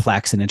more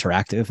complex and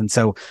interactive. And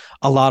so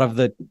a lot of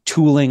the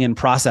tooling and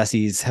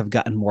processes have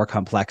gotten more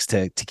complex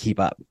to keep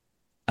up.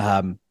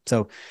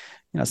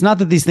 It's not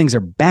that these things are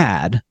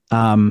bad,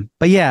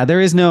 but yeah,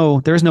 there is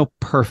no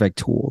perfect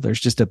tool. There's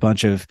just a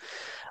bunch of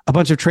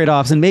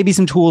trade-offs and maybe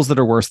some tools that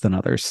are worse than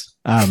others.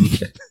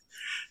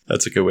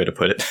 That's a good way to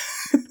put it.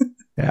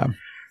 Yeah,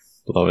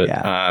 love it.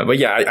 Yeah. But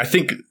yeah, I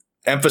think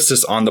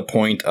emphasis on the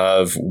point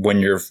of when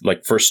you're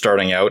like first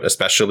starting out,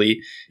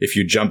 especially if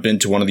you jump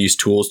into one of these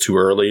tools too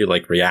early,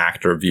 like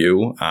React or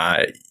Vue,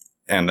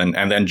 and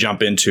then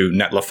jump into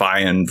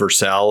Netlify and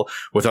Vercel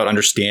without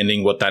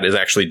understanding what that is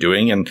actually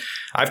doing. And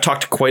I've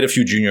talked to quite a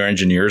few junior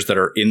engineers that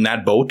are in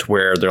that boat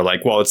where they're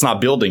like, well, it's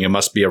not building, it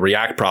must be a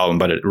React problem,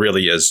 but it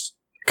really is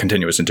a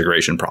continuous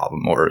integration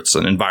problem, or it's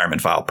an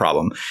environment file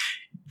problem.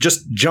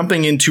 Just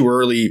jumping in too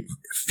early,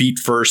 feet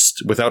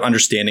first, without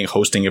understanding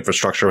hosting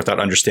infrastructure, without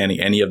understanding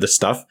any of this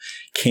stuff,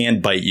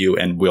 can bite you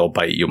and will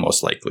bite you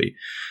most likely.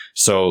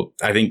 So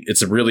I think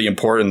it's really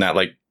important that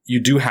like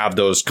you do have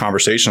those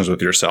conversations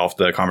with yourself,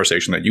 the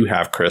conversation that you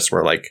have, Chris,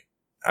 where like,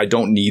 I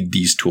don't need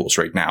these tools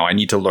right now. I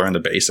need to learn the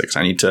basics.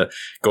 I need to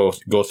go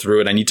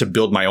through it. I need to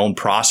build my own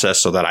process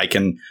so that I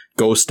can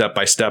go step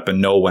by step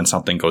and know when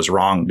something goes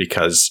wrong,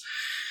 because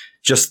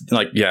just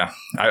like, yeah,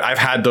 I've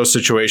had those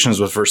situations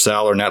with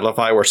Vercel or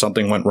Netlify where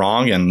something went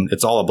wrong and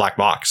it's all a black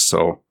box.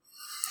 So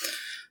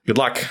good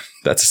luck.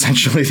 That's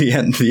essentially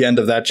the end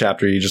of that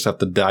chapter. You just have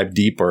to dive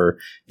deep or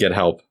get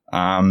help.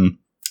 But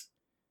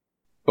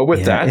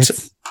with that,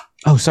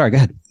 oh, sorry, go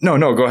ahead. No,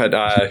 go ahead.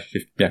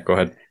 Go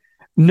ahead.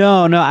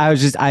 No, I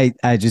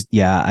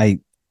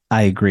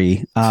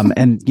agree.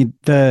 And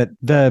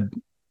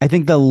I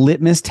think the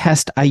litmus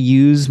test I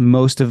use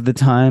most of the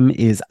time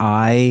is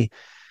I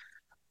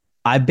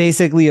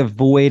basically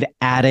avoid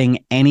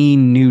adding any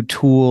new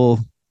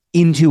tool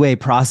into a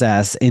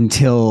process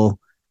until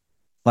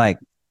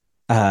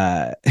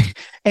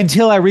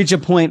until I reach a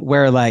point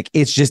where like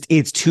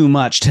it's too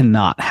much to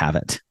not have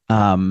it.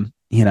 So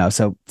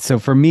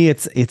for me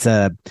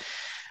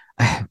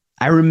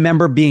I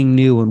remember being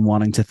new and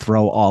wanting to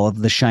throw all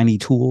of the shiny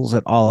tools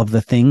at all of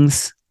the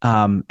things.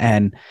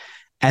 And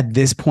at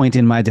this point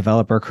in my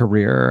developer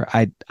career,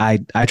 I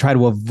try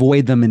to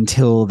avoid them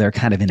until they're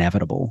kind of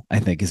inevitable, I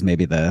think is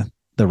maybe the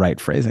right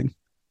phrasing.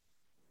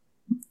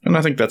 And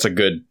I think that's a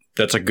good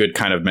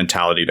kind of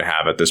mentality to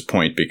have at this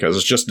point,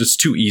 because it's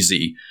too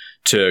easy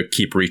to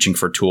keep reaching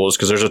for tools,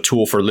 because there's a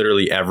tool for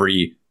literally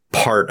every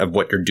part of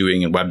what you're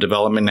doing in web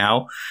development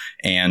now.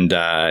 And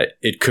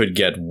it could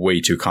get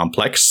way too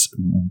complex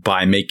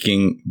by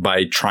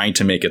trying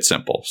to make it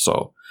simple.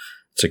 So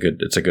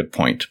it's a good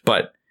point.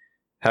 But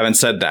having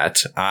said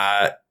that,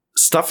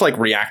 stuff like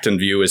React and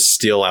Vue is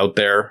still out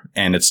there,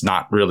 and it's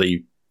not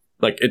really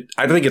like it.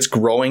 I think it's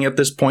growing at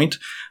this point,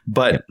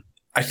 but yep.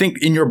 I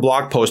think in your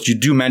blog post, you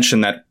do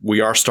mention that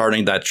we are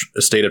starting that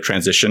state of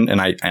transition,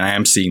 and I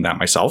am seeing that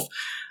myself.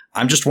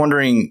 I'm just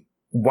wondering,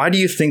 why do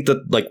you think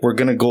that like we're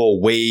going to go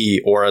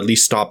away, or at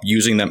least stop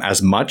using them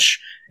as much?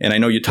 And I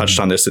know you touched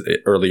on this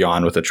early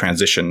on with the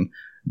transition,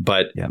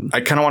 but yeah.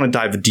 I kind of want to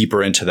dive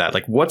deeper into that.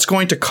 Like, what's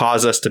going to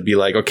cause us to be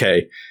like,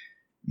 okay,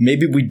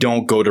 maybe we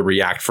don't go to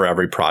React for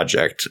every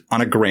project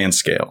on a grand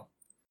scale?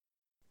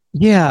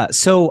 Yeah.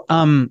 So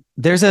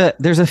there's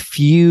a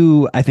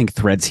few, I think,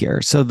 threads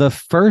here. So the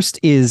first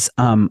is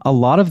a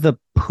lot of the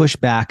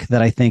pushback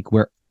that I think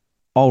we're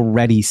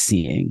already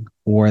seeing,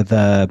 or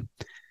the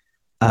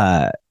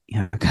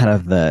kind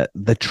of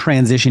the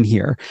transition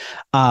here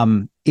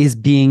is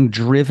being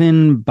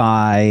driven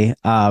by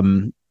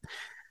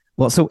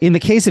so in the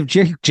case of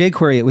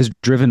jQuery, it was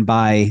driven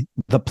by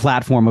the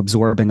platform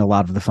absorbing a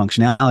lot of the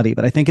functionality.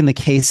 But I think in the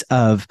case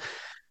of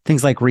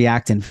things like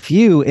React and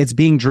Vue, it's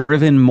being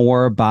driven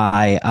more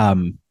by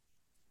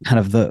kind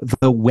of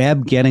the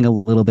web getting a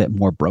little bit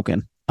more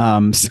broken.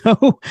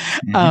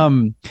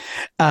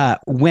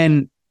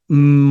 When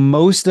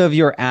most of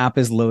your app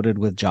is loaded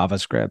with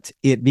JavaScript,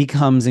 it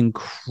becomes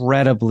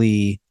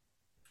incredibly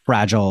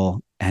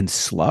fragile and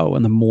slow.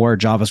 And the more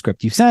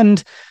JavaScript you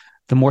send,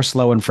 the more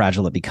slow and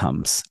fragile it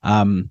becomes.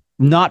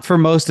 Not for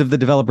most of the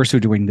developers who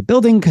are doing the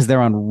building, because they're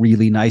on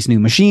really nice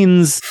new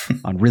machines,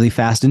 on really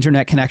fast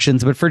internet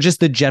connections, but for just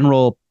the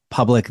general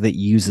public that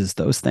uses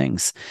those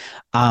things.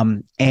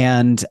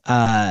 And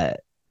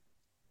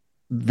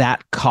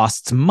that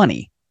costs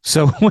money.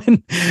 So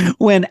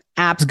when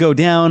apps go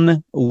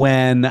down,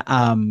 when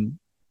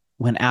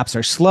apps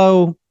are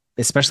slow,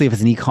 especially if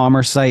it's an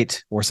e-commerce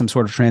site or some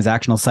sort of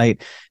transactional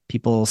site,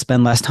 people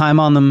spend less time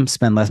on them,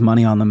 spend less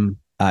money on them.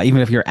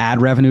 Even if you're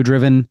ad revenue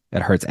driven,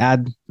 it hurts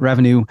ad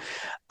revenue.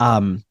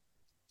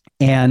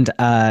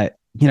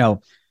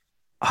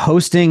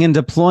 Hosting and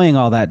deploying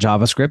all that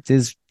JavaScript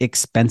is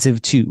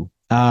expensive too.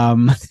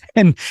 And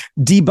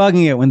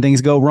debugging it when things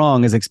go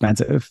wrong is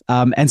expensive.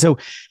 And so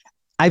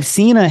I've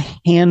seen a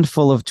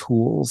handful of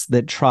tools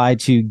that try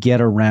to get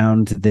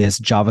around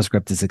this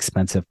JavaScript is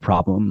expensive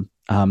problem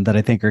that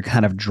I think are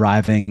kind of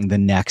driving the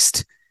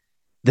next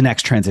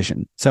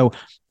transition. So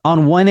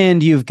on one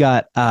end, you've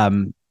got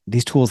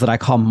these tools that I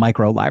call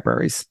micro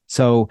libraries.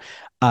 So,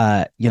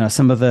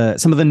 some of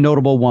the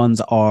notable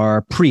ones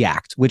are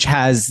Preact, which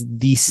has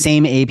the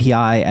same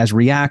API as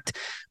React,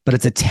 but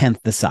it's a tenth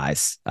the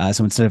size.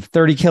 So instead of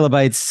 30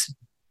 kilobytes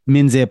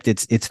min-zipped,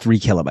 it's 3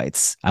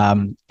 kilobytes.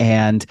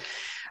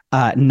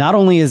 Not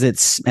only is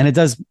it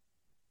does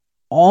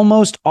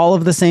almost all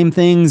of the same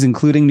things,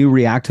 including new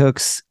React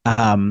hooks,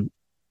 a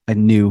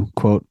new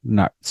quote,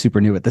 not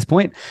super new at this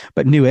point,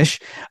 but newish.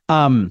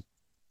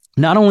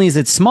 Not only is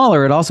it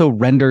smaller, it also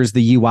renders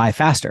the UI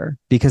faster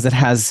because it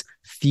has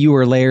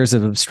fewer layers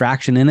of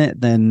abstraction in it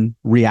than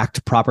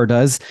React proper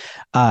does.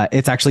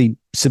 It's actually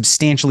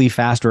substantially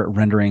faster at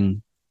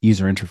rendering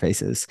user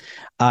interfaces.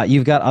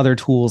 You've got other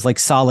tools like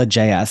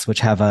Solid.js,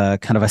 which have a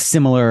kind of a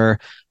similar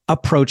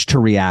approach to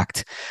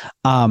React.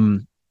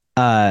 There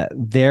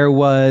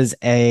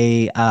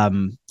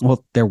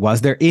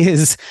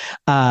is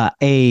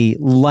a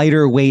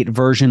lighter weight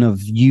version of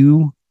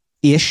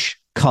Vue-ish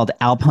called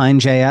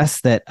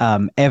Alpine.js that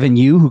Evan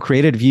You, who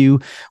created Vue,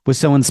 was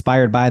so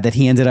inspired by that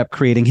he ended up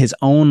creating his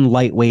own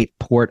lightweight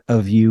port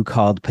of Vue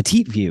called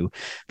Petite Vue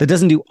that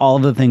doesn't do all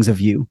of the things of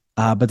Vue,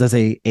 but does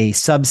a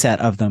subset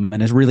of them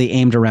and is really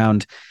aimed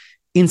around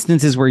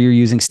instances where you're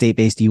using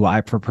state-based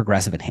UI for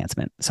progressive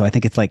enhancement. So I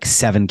think it's like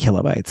 7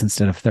 kilobytes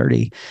instead of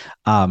 30.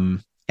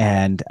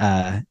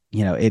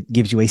 It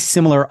gives you a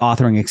similar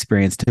authoring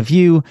experience to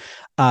Vue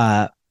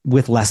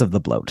with less of the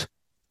bloat.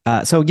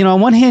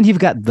 On one hand, you've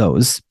got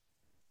those.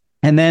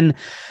 And then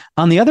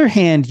on the other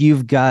hand,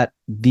 you've got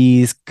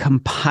these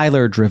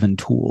compiler-driven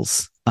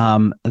tools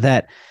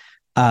that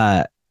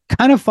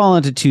kind of fall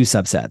into two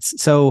subsets.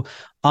 So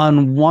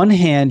on one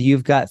hand,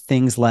 you've got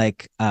things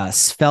like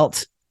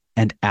Svelte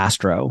and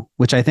Astro,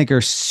 which I think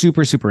are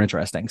super, super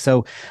interesting.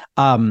 So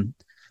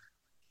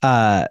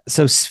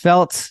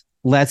Svelte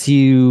lets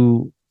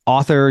you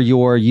author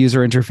your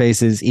user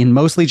interfaces in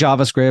mostly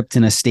JavaScript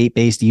in a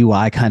state-based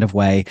UI kind of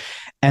way.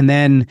 And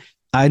then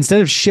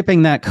instead of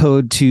shipping that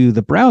code to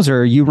the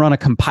browser, you run a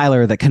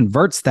compiler that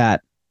converts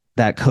that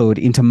code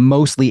into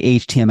mostly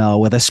HTML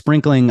with a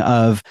sprinkling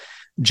of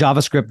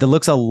JavaScript that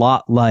looks a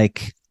lot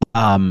like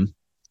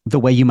the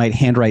way you might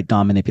handwrite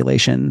DOM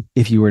manipulation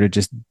if you were to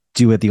just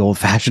do it the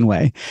old-fashioned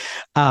way.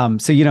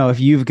 If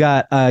you've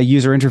got a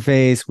user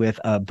interface with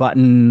a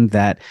button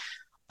that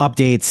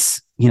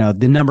updates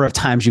the number of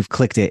times you've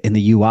clicked it in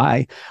the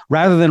UI,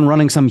 rather than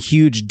running some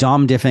huge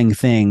DOM diffing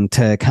thing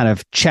to kind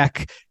of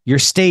check your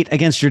state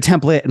against your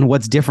template and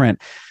what's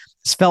different,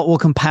 Svelte will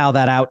compile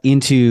that out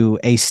into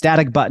a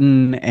static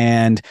button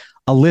and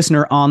a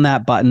listener on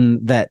that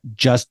button that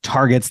just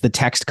targets the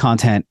text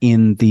content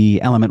in the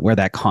element where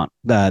that count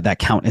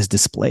is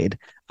displayed.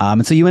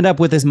 And so you end up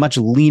with this much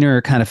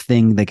leaner kind of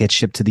thing that gets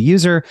shipped to the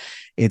user.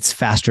 It's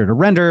faster to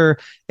render.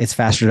 It's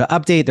faster to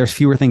update. There's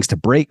fewer things to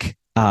break.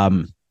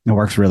 It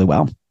works really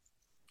well.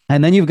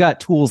 And then you've got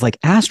tools like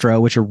Astro,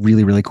 which are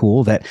really, really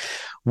cool, that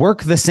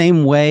work the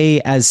same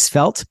way as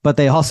Svelte, but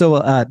they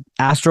also,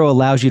 Astro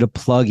allows you to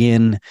plug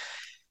in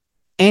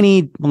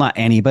many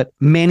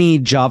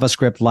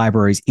JavaScript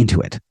libraries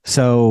into it.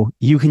 So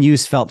you can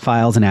use Svelte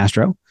files in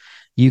Astro.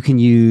 You can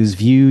use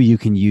Vue. You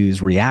can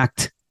use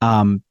React.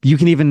 You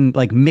can even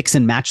mix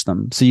and match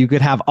them. So you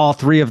could have all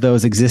three of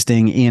those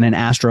existing in an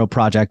Astro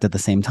project at the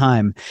same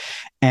time.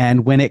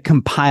 And when it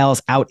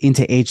compiles out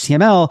into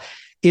HTML,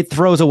 it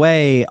throws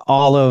away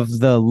all of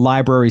the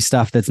library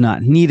stuff that's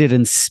not needed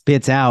and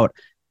spits out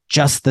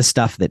just the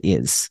stuff that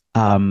is.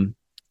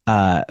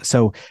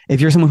 So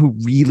if you're someone who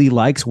really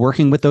likes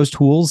working with those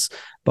tools,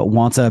 but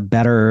wants a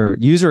better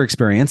user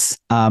experience,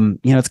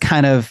 it's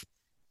kind of,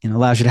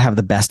 allows you to have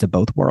the best of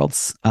both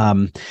worlds.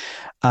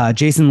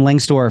 Jason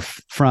Lengstorff,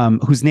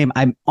 whose name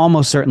I'm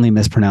almost certainly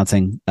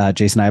mispronouncing.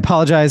 Jason, I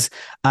apologize.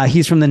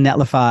 He's from the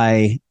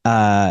Netlify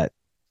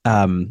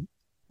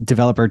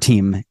developer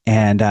team.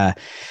 And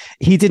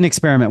he did an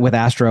experiment with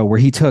Astro where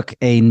he took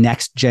a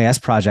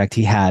Next.js project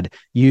he had,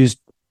 used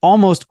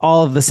almost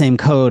all of the same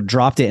code,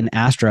 dropped it in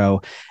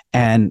Astro,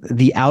 and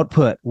the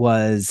output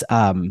was,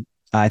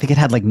 I think it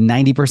had like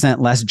 90%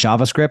 less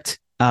JavaScript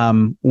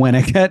when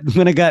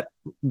it got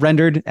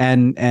rendered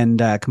and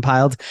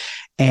compiled,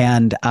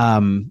 and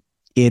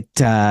it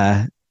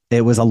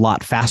was a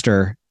lot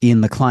faster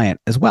in the client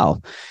as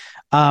well.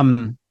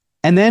 And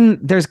then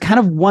there's kind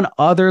of one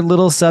other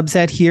little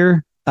subset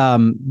here.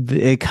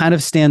 It kind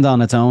of stands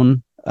on its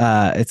own.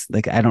 It's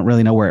like, I don't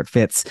really know where it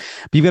fits,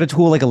 but you've got a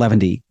tool like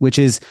 11D, which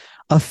is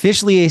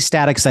officially a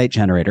static site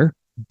generator,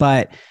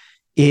 but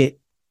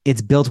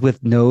it's built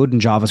with Node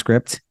and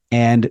JavaScript.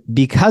 And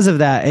because of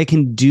that, it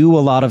can do a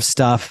lot of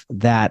stuff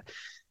that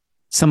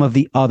some of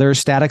the other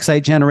static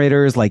site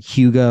generators like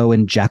Hugo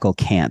and Jekyll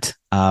can't.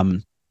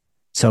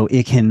 So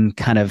it can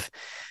kind of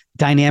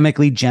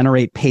dynamically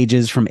generate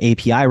pages from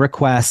API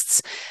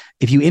requests.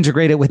 If you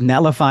integrate it with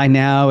Netlify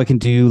now, it can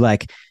do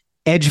like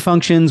edge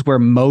functions where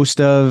most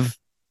of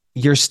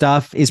your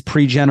stuff is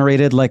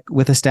pre-generated like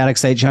with a static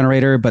site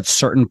generator, but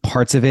certain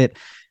parts of it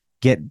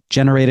get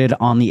generated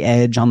on the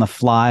edge, on the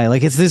fly.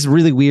 Like, it's this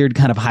really weird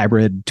kind of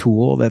hybrid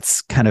tool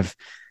that's kind of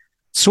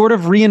sort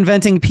of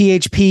reinventing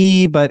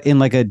PHP, but in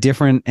like a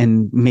different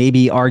and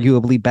maybe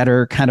arguably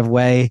better kind of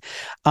way.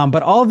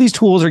 But all of these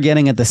tools are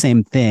getting at the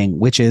same thing,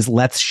 which is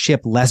let's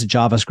ship less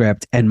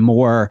JavaScript and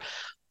more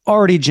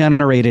already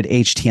generated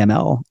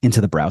HTML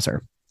into the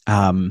browser.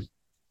 And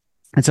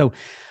so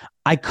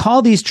I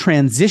call these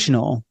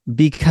transitional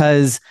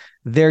because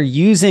they're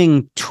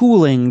using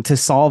tooling to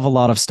solve a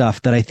lot of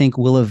stuff that I think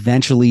will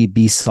eventually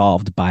be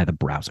solved by the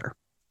browser.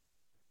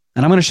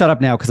 And I'm going to shut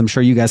up now because I'm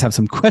sure you guys have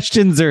some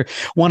questions or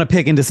want to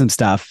pick into some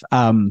stuff.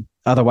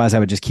 Otherwise, I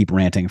would just keep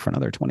ranting for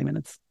another 20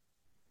 minutes.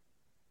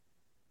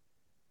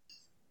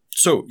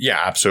 So, yeah,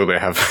 absolutely. I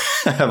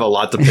have a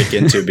lot to pick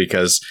into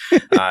because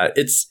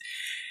it's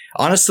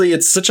honestly,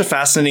 it's such a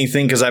fascinating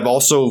thing because I've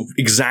also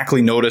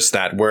exactly noticed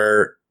that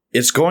where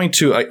it's going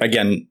to,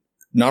 again,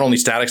 not only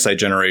static site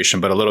generation,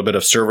 but a little bit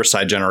of server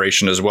side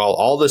generation as well.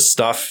 All this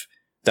stuff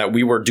that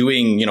we were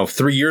doing,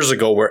 3 years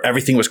ago where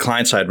everything was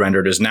client side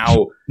rendered is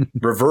now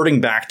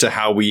reverting back to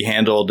how we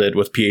handled it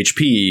with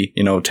PHP,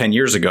 10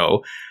 years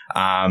ago,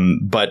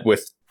 but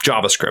with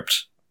JavaScript,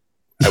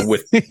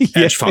 with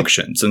edge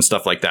functions and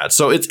stuff like that.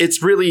 So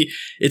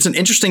it's an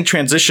interesting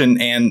transition,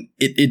 and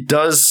it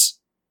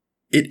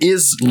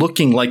is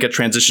looking like a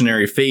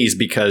transitionary phase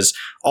because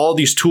all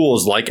these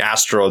tools like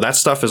Astro, that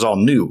stuff is all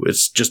new.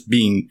 It's just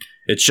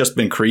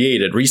been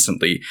created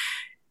recently.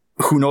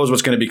 Who knows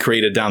what's going to be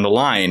created down the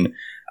line?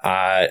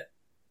 My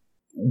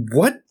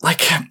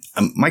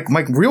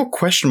real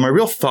question, my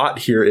real thought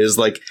here is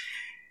like,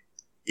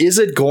 is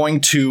it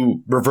going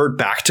to revert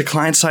back to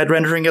client-side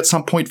rendering at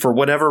some point for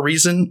whatever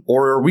reason?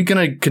 Or are we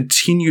going to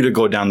continue to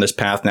go down this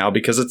path now?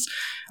 Because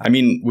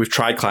we've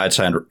tried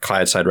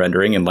client-side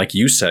rendering, and like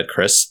you said,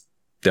 Chris,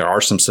 there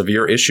are some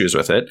severe issues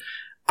with it.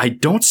 I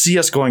don't see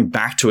us going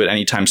back to it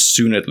anytime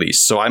soon, at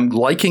least. So I'm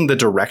liking the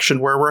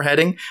direction where we're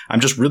heading. I'm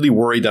just really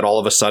worried that all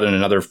of a sudden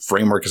another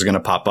framework is going to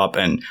pop up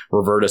and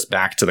revert us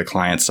back to the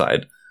client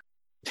side.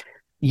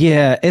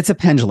 Yeah, it's a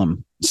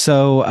pendulum.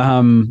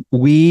 So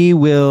we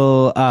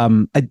will,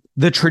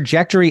 the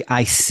trajectory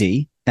I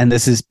see, and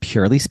this is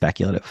purely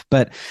speculative,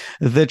 but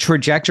the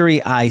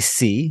trajectory I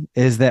see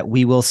is that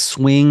we will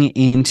swing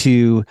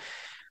into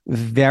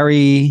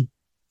very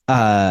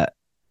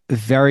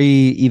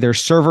either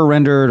server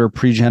rendered or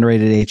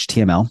pre-generated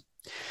HTML.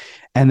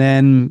 And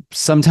then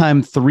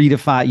sometime 3 to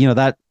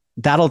 5,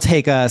 that'll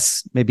take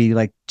us maybe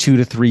like 2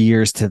 to 3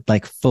 years to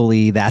like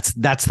fully, that's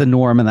the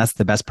norm and that's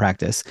the best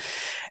practice.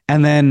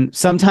 And then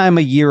sometime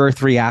a year or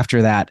 3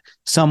 after that,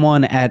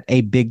 someone at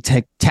a big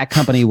tech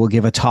company will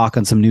give a talk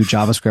on some new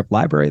JavaScript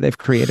library they've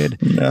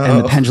created, and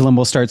the pendulum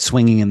will start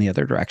swinging in the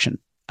other direction.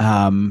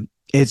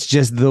 It's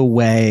just the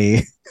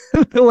way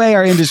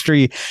our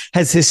industry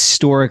has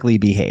historically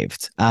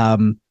behaved.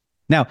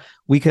 Now,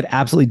 we could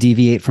absolutely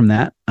deviate from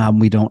that.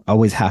 We don't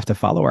always have to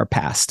follow our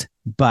past,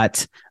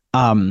 but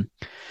what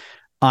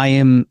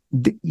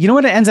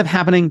ends up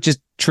happening, just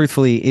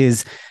truthfully,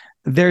 is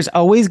there's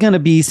always going to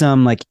be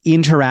some like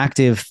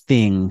interactive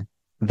thing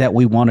that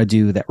we want to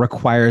do that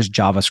requires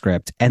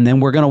JavaScript. And then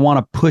we're going to want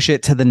to push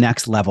it to the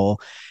next level.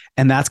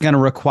 And that's going to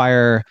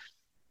require,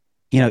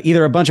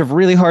 either a bunch of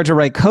really hard to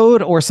write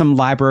code or some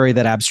library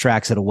that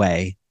abstracts it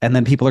away. And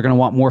then people are going to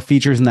want more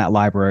features in that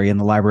library, and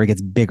the library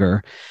gets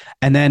bigger.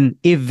 And then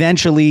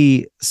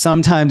eventually,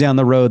 sometime down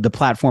the road, the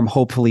platform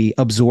hopefully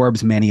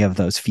absorbs many of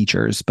those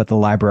features, but the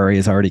library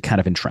is already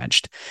kind of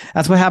entrenched.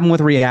 That's what happened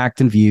with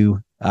React and Vue.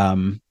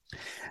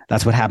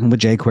 That's what happened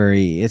with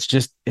jQuery. It's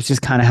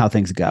just kind of how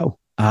things go.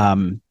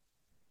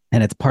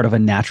 and it's part of a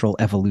natural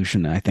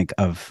evolution, I think,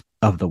 of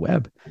the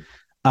web.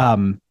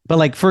 But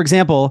like, for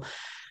example,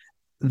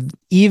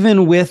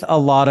 even with a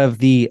lot of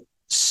the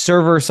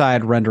server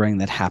side rendering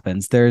that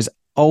happens, there's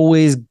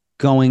always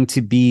going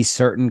to be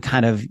certain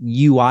kind of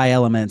UI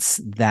elements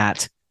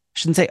that, I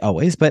shouldn't say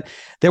always, but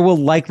there will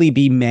likely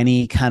be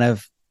many kind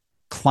of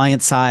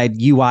client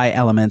side UI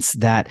elements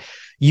that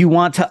you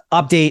want to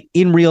update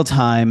in real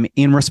time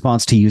in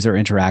response to user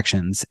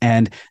interactions.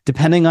 And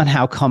depending on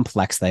how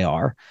complex they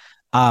are,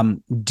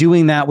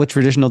 doing that with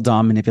traditional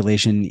DOM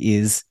manipulation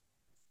is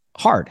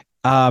hard.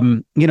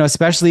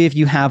 Especially if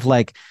you have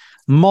like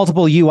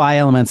multiple UI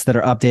elements that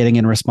are updating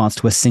in response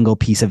to a single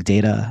piece of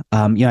data.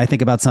 I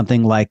think about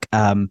something like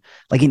an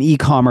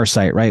e-commerce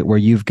site, right? Where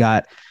you've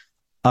got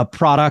a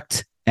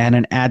product and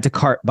an add to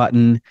cart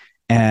button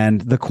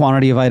and the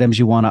quantity of items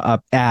you want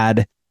to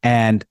add,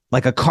 and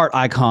like a cart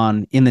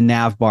icon in the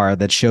nav bar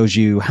that shows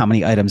you how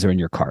many items are in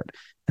your cart.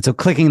 And so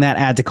clicking that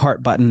add to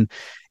cart button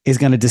is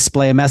going to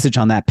display a message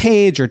on that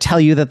page or tell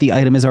you that the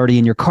item is already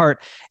in your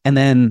cart. And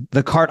then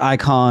the cart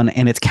icon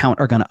and its count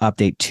are going to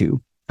update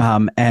too.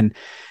 And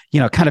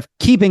kind of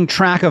keeping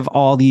track of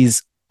all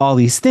these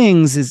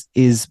things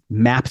is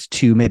mapped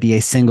to maybe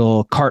a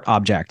single cart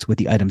object with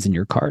the items in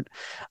your cart.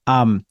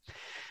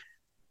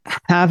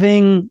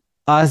 Having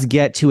us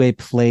get to a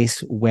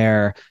place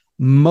where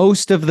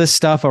most of the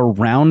stuff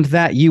around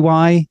that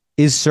UI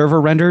is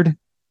server rendered.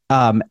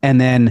 And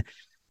then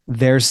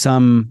there's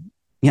some,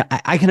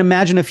 I can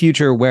imagine a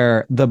future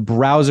where the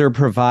browser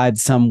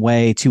provides some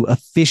way to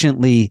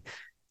efficiently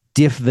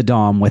diff the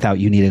DOM without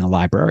you needing a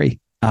library.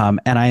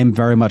 And I am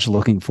very much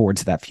looking forward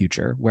to that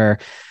future where,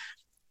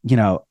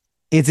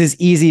 it's as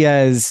easy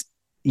as,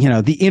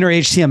 the inner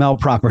HTML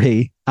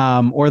property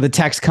or the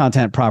text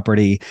content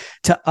property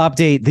to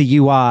update the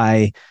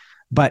UI,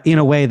 but in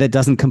a way that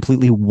doesn't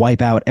completely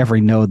wipe out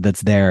every node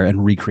that's there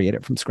and recreate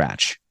it from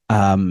scratch.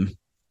 I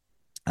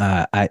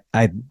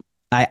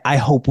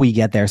hope we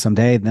get there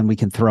someday. Then we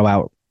can throw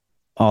out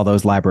all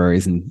those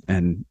libraries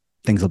and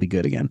things will be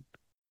good again.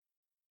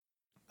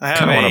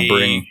 I want to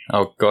bring.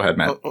 Oh, go ahead,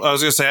 Matt. I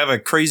was going to say I have a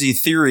crazy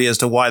theory as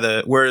to why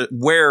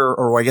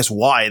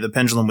why the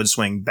pendulum would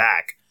swing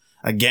back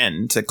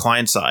again to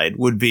client side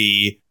would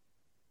be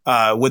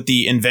with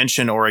the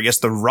invention, or I guess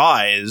the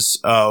rise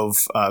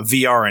of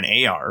VR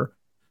and AR.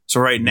 So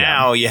right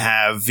now you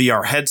have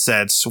VR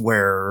headsets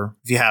where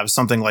if you have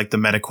something like the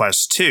Meta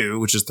Quest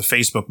 2, which is the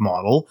Facebook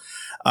model,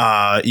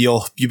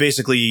 you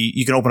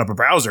can open up a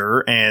browser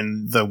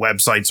and the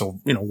websites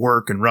will,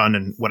 work and run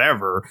and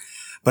whatever.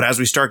 But as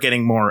we start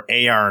getting more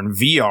AR and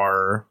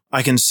VR,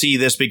 I can see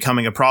this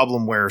becoming a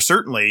problem where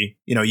certainly,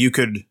 you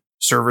could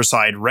server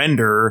side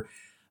render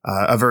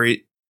a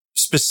very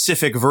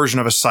specific version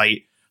of a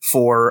site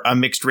for a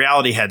mixed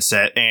reality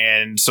headset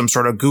and some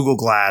sort of Google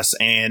Glass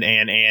and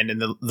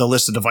the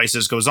list of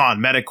devices goes on,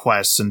 Meta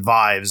Quests and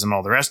Vives and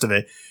all the rest of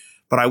it.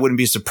 But I wouldn't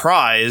be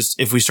surprised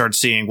if we start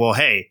seeing, well,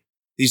 hey,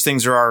 these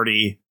things are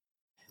already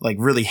like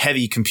really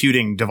heavy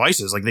computing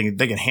devices. Like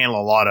they can handle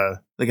a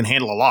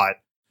lot.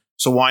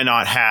 So why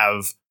not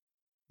have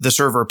the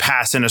server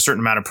pass in a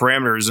certain amount of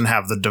parameters and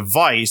have the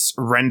device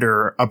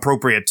render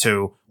appropriate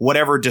to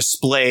whatever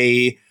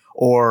display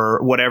or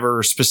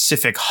whatever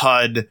specific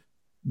HUD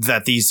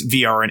that these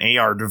VR and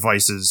AR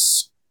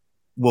devices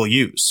will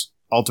use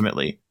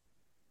ultimately.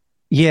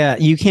 Yeah,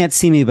 you can't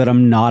see me, but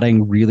I'm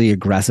nodding really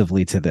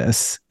aggressively to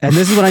this. And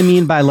this is what I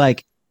mean by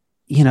like,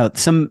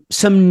 some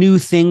new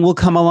thing will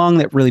come along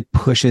that really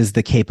pushes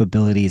the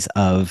capabilities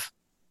of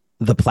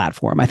the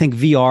platform. I think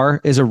VR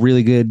is a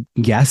really good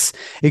guess.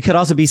 It could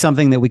also be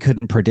something that we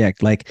couldn't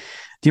predict. Like,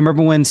 do you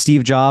remember when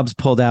Steve Jobs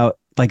pulled out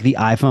like the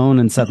iPhone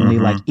and suddenly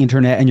like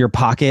internet in your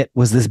pocket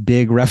was this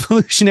big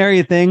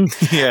revolutionary thing?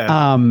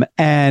 Yeah.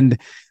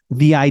 And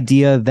the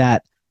idea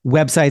that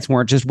websites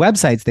weren't just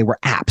websites, they were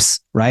apps,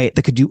 right?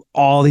 That could do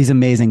all these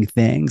amazing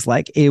things.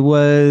 Like it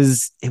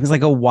was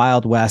like a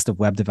wild west of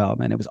web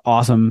development. It was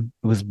awesome.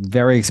 It was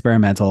very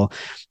experimental.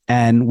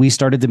 And we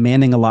started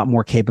demanding a lot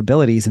more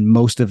capabilities, and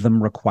most of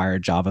them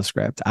required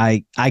JavaScript.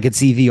 I could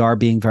see VR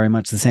being very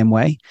much the same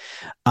way.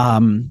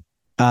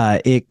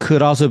 It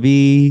could also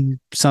be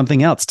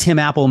something else. Tim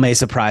Apple may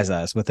surprise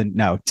us with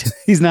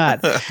he's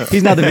not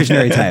the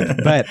visionary type,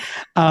 but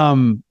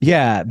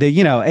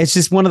it's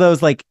just one of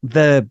those, like,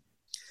 the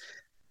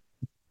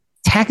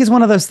tech is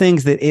one of those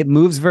things that it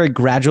moves very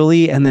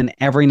gradually. And then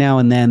every now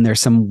and then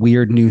there's some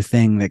weird new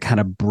thing that kind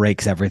of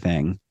breaks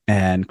everything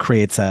and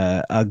creates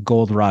a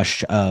gold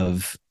rush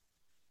of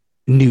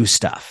new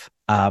stuff.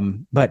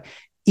 But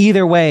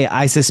either way,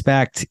 I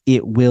suspect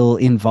it will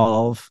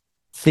involve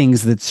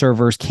things that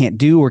servers can't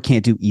do or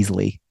can't do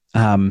easily.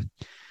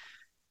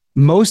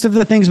 Most of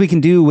the things we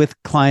can do with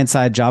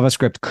client-side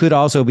JavaScript could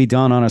also be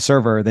done on a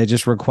server. They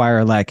just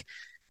require like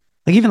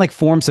even like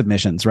form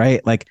submissions,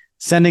 right? Like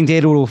sending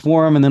data to a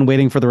forum and then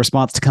waiting for the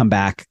response to come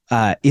back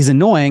is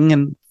annoying.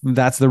 And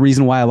that's the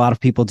reason why a lot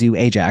of people do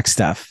Ajax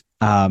stuff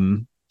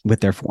with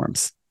their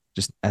forms,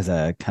 just as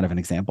a kind of an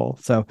example.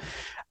 So,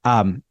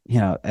 I'm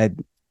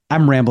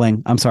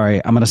rambling. I'm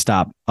sorry. I'm going to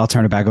stop. I'll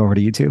turn it back over to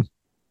you two.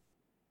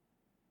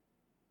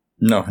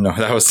 No,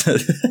 that was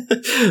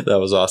that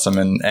was awesome,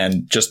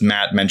 and just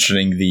Matt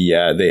mentioning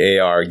the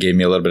AR gave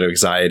me a little bit of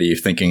anxiety,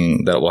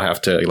 thinking that we'll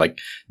have to like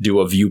do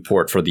a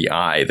viewport for the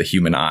eye, the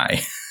human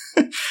eye.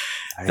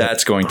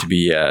 That's going to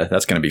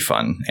be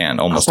fun and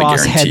almost a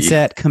guarantee.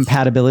 Headset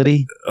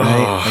compatibility.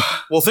 Right? Like,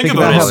 well, think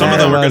about it. Some of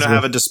them are going to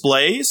have a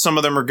display. Some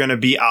of them are going to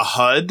be a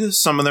HUD.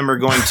 Some of them are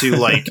going to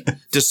like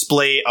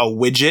display a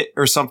widget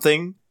or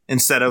something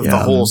instead of the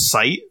whole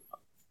site.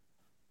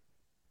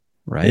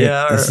 Right.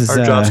 Yeah,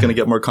 our job's going to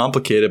get more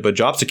complicated, but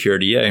job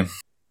security, yay.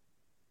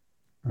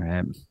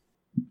 Right.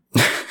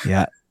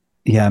 Yeah.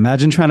 Yeah.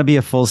 Imagine trying to be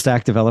a full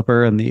stack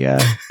developer in the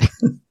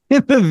in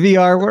the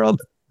VR world.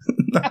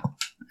 No.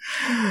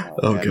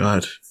 Oh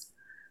God.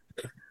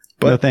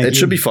 But it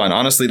should be fun.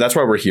 Honestly, that's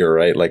why we're here,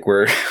 right? Like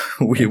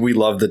we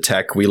love the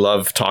tech. We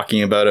love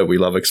talking about it. We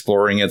love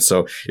exploring it.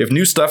 So if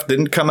new stuff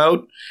didn't come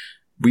out,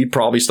 we'd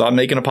probably stop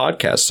making a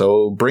podcast.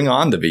 So bring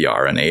on the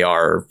VR and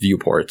AR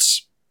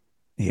viewports.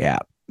 Yeah.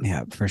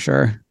 Yeah, for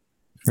sure.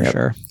 For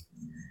sure.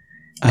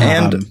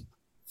 And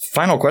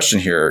final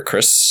question here,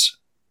 Chris.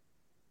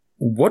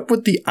 What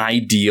would the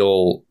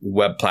ideal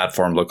web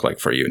platform look like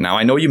for you? Now,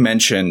 I know you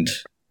mentioned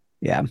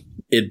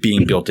it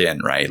being built in,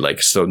 right?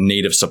 Like, so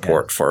native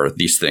support for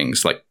these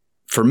things. Like,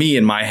 for me,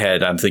 in my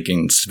head, I'm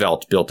thinking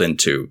Svelte built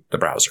into the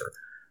browser,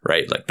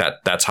 right? Like,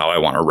 that's how I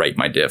want to write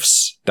my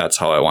diffs. That's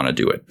how I want to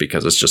do it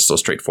because it's just so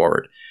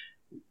straightforward.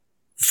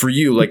 For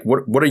you, like,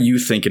 what are you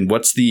thinking?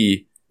 What's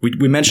the...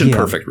 We mentioned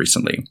Perfect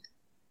recently.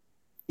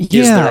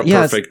 Is there a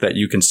Perfect that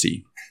you can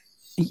see?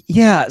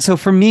 Yeah. So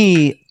for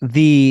me,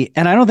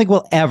 and I don't think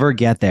we'll ever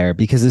get there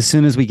because as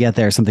soon as we get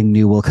there, something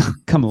new will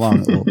come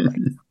along that will like,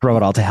 throw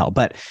it all to hell.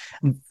 But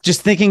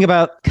just thinking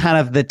about kind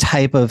of the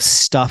type of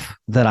stuff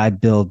that I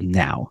build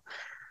now,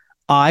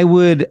 I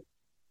would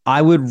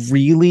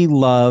really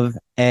love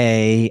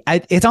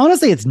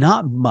it's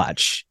not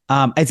much.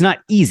 It's not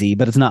easy,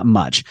 but it's not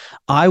much.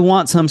 I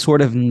want some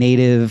sort of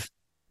native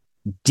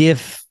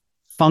diff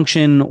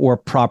function or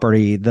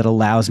property that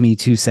allows me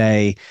to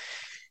say,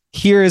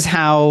 here's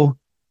how,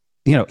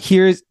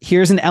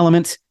 here's an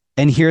element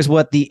and here's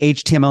what the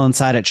HTML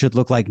inside it should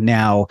look like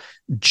now.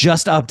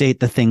 Just update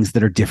the things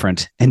that are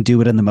different and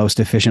do it in the most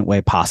efficient way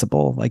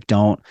possible. Like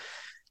don't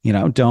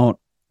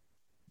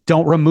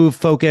remove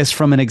focus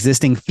from an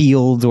existing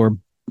field or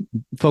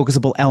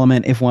focusable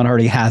element if one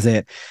already has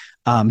it.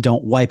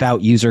 Don't wipe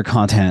out user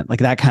content, like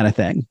that kind of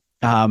thing.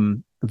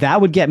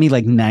 That would get me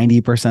like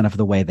 90% of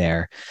the way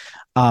there.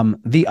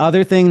 The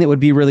other thing that would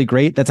be really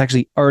great that's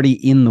actually already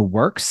in the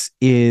works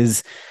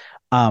is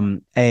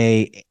an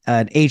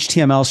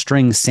HTML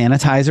string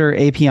sanitizer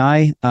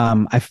API.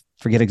 I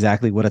forget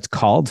exactly what it's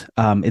called.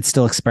 It's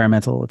still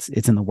experimental.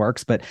 It's in the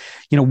works. But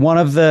one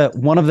of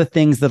the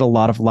things that a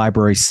lot of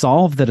libraries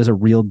solve that is a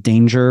real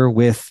danger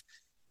with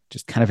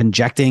just kind of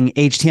injecting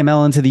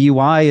HTML into the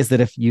UI is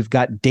that if you've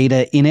got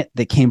data in it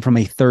that came from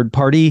a third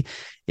party,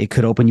 it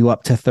could open you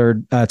up to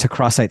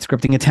cross-site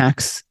scripting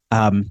attacks.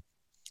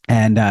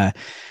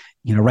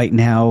 Right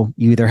now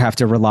you either have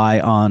to rely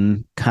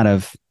on kind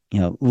of,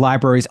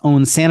 libraries'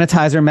 own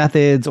sanitizer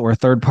methods or a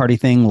third-party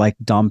thing like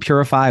DOM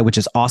Purify, which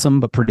is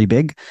awesome, but pretty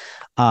big.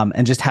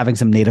 And just having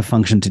some native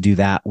function to do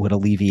that would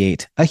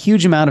alleviate a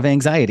huge amount of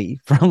anxiety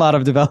for a lot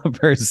of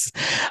developers.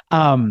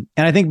 And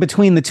I think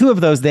between the two of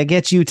those, they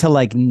get you to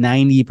like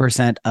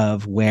 90%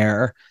 of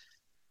where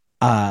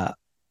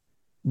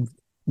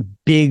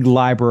big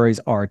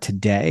libraries are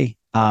today.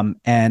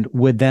 And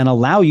would then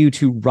allow you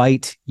to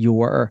write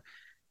your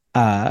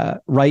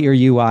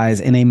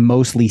UIs in a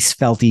mostly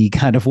Svelte-y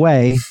kind of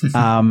way,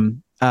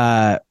 and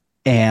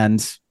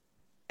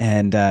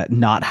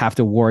not have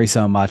to worry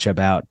so much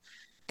about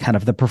kind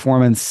of the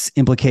performance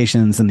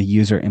implications and the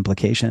user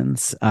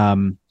implications.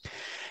 And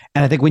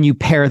I think when you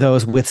pair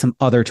those with some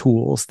other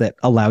tools that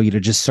allow you to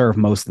just serve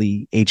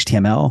mostly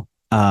HTML,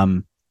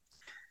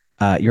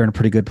 you're in a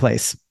pretty good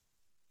place.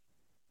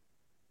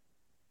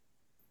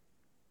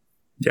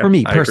 Yeah, for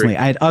me personally,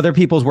 other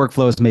people's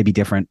workflows may be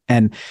different.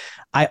 And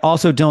I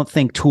also don't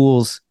think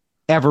tools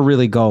ever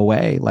really go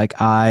away. Like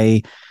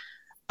I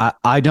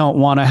don't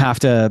want to have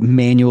to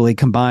manually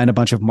combine a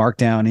bunch of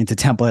Markdown into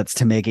templates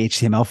to make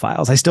HTML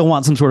files. I still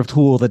want some sort of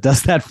tool that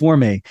does that for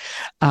me.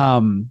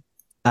 I'd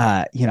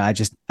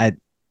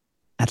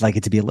like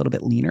it to be a little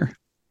bit leaner.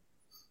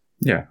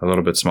 Yeah, a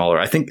little bit smaller.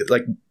 I think,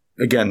 like,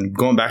 again,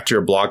 going back to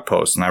your blog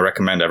post, and I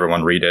recommend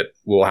everyone read it.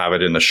 We'll have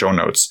it in the show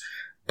notes.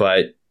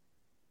 But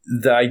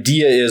the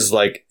idea is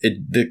like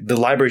the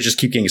libraries just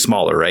keep getting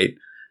smaller, right?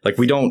 Like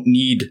we don't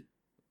need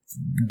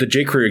the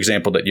jQuery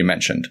example that you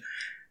mentioned.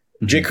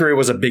 Mm-hmm. jQuery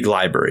was a big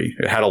library.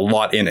 It had a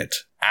lot in it.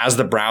 As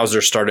the browser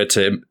started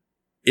to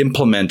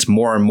implement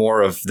more and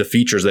more of the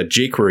features that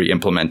jQuery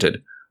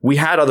implemented, we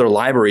had other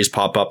libraries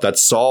pop up that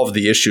solved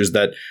the issues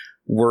that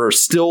were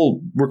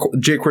still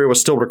jQuery was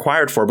still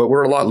required for, but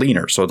were a lot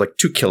leaner. So like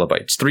 2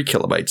 kilobytes, 3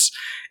 kilobytes.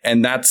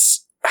 And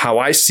that's how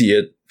I see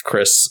it,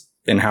 Chris,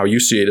 and how you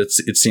see it.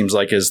 It seems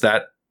like is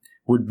that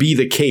would be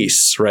the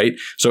case, right?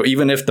 So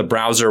even if the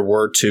browser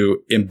were to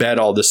embed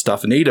all this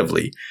stuff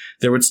natively,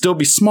 there would still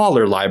be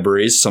smaller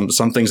libraries, some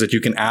things that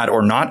you can add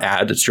or not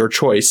add, it's your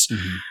choice,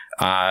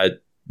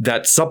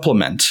 that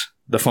supplement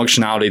the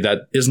functionality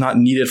that is not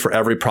needed for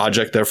every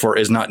project, therefore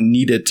is not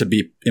needed to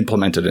be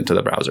implemented into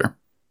the browser.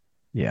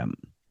 Yeah,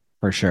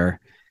 for sure.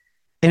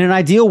 In an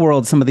ideal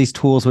world, some of these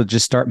tools would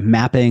just start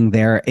mapping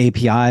their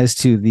APIs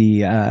to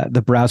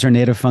the browser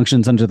native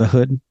functions under the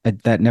hood.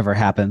 That never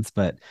happens,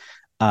 but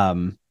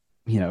it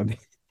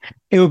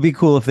would be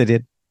cool if they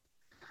did.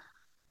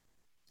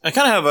 I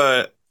kind of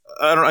have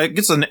I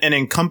guess an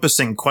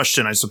encompassing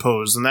question, I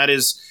suppose, and that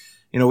is,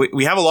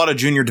 we have a lot of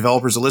junior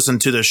developers that listen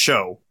to this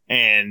show,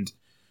 and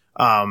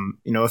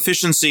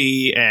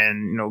efficiency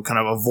and, kind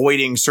of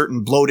avoiding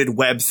certain bloated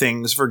web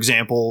things, for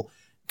example,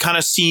 kind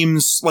of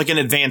seems like an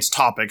advanced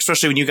topic,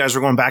 especially when you guys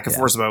were going back and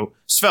forth about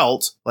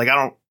Svelte. Like, I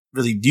don't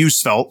really use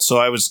Svelte, so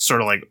I was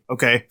sort of like,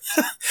 okay.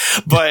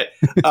 But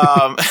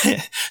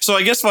so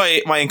I guess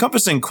my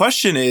encompassing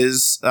question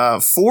is,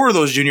 for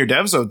those junior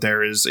devs out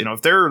there is,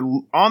 if they're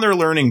on their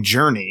learning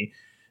journey,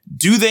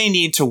 do they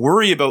need to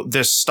worry about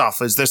this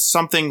stuff? Is this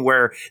something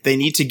where they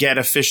need to get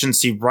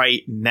efficiency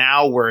right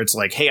now, where it's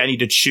like, hey, I need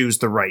to choose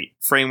the right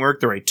framework,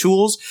 the right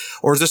tools?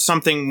 Or is this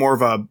something more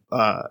of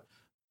a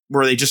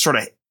where they just sort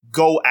of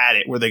go at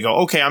it, where they go,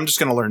 okay, I'm just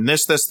going to learn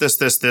this,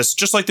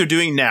 just like they're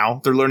doing now.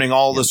 They're learning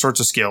all the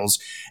sorts of skills.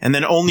 And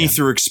then only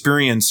through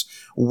experience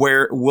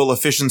where will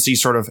efficiency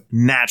sort of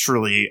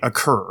naturally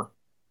occur.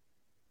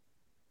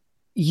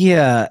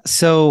 Yeah.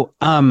 So,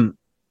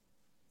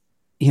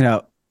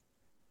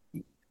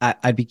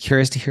 I'd be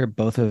curious to hear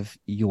both of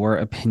your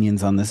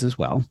opinions on this as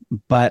well.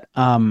 But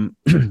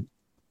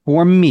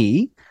for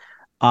me,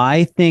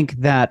 I think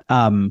that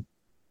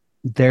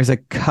there's a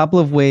couple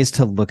of ways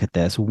to look at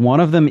this. One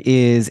of them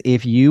is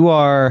if you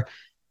are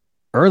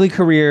early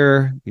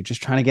career, you're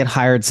just trying to get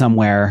hired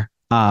somewhere.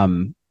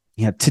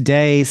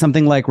 Today,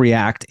 something like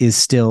React is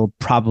still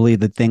probably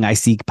the thing I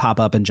see pop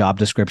up in job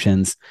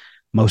descriptions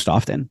most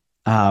often.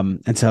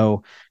 And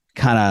so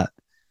kind of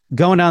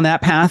going down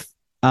that path,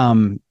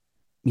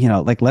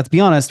 let's be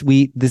honest,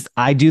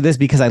 I do this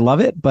because I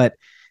love it, but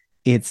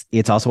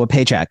it's also a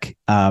paycheck.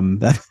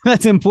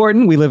 That's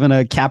important. We live in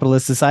a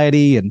capitalist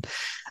society, and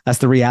that's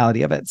the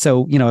reality of it.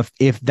 So,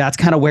 if that's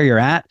kind of where you're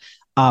at,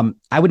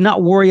 I would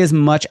not worry as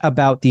much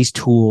about these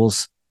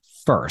tools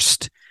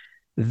first.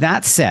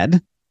 That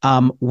said,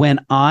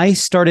 when I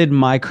started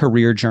my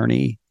career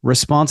journey,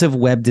 responsive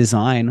web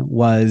design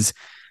was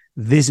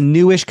this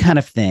newish kind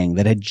of thing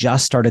that had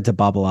just started to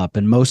bubble up,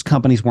 and most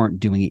companies weren't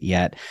doing it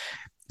yet.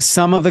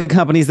 Some of the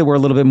companies that were a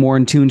little bit more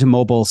in tune to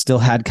mobile still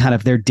had kind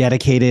of their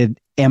dedicated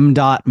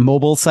M.dot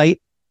mobile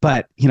site,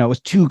 but it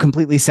was two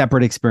completely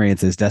separate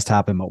experiences,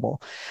 desktop and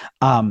mobile.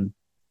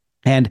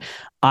 And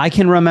I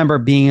can remember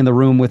being in the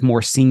room with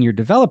more senior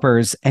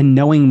developers and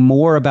knowing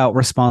more about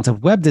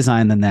responsive web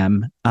design than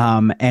them,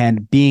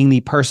 and being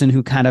the person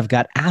who kind of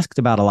got asked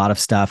about a lot of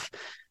stuff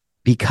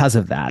because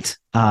of that.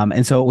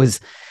 And so it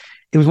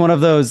was one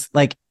of those,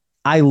 like,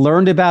 I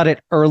learned about it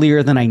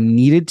earlier than I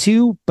needed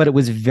to, but it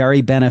was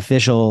very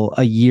beneficial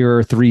a year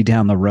or three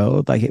down the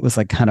road. Like, it was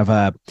like kind of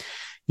a,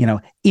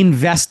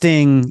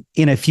 investing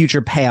in a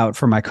future payout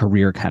for my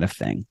career kind of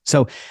thing.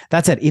 So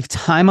that's it. If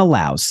time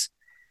allows,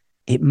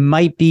 it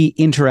might be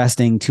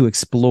interesting to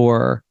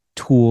explore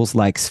tools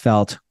like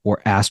Svelte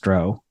or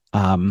Astro,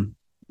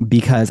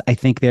 because I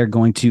think they're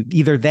going to,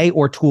 either they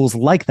or tools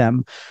like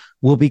them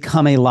will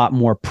become a lot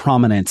more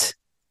prominent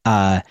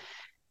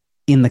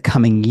in the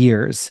coming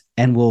years,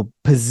 and will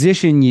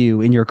position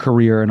you in your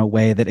career in a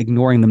way that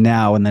ignoring them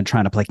now and then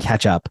trying to play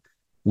catch up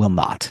will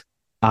not.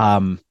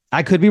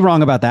 I could be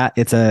wrong about that.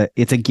 It's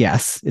a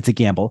guess. It's a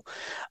gamble.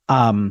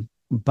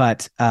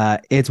 But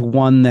it's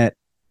one that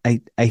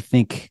I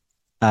think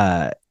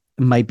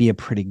might be a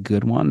pretty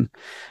good one.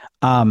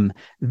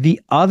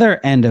 The other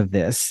end of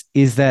this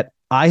is that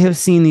I have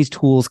seen these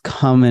tools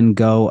come and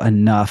go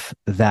enough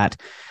that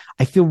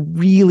I feel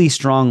really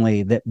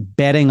strongly that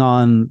betting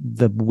on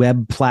the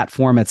web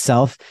platform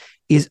itself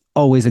is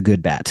always a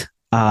good bet.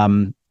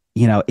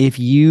 If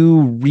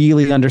you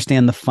really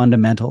understand the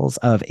fundamentals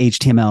of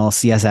HTML,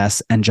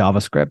 CSS, and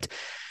JavaScript,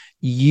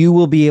 you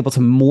will be able to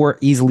more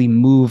easily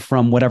move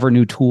from whatever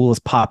new tool is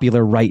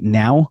popular right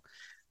now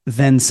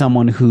than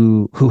someone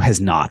who has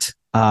not.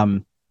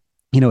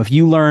 If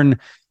you learn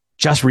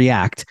just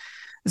React,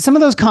 some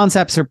of those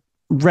concepts are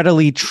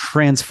readily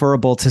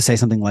transferable to, say,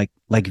 something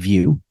like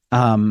Vue,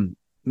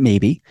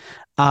 maybe.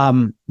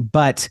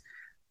 But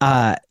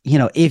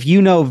if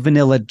you know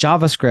vanilla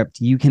JavaScript,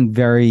 you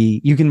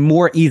can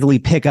more easily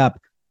pick up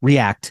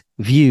React,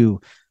 Vue,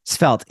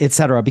 Svelte,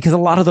 etc., because a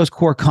lot of those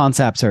core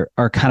concepts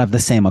are kind of the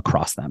same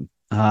across them.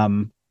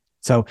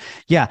 So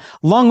yeah,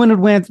 long-winded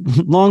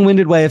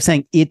way of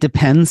saying it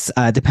depends.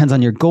 It depends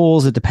on your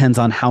goals. It depends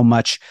on how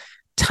much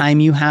time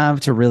you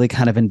have to really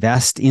kind of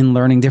invest in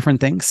learning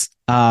different things.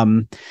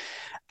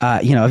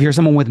 if you're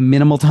someone with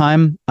minimal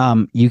time,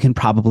 you can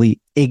probably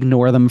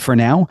ignore them for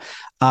now.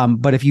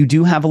 But if you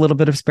do have a little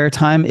bit of spare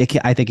time,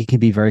 I think it can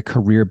be very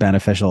career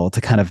beneficial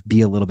to kind of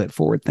be a little bit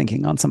forward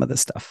thinking on some of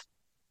this stuff.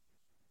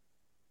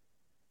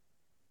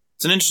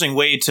 It's an interesting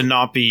way to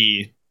not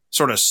be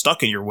sort of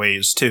stuck in your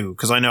ways too,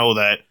 because I know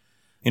that,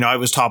 I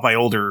was taught by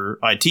older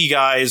IT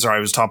guys, or I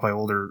was taught by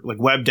older like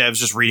web devs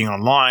just reading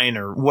online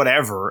or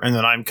whatever, and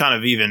then I'm kind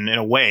of even in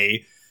a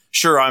way,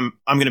 sure, I'm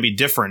going to be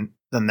different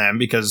than them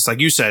because,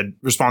 like you said,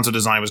 responsive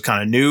design was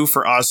kind of new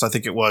for us. I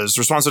think it was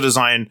responsive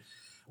design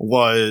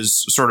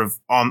was sort of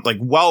on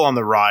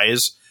the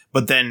rise,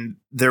 but then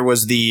there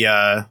was the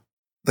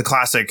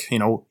classic,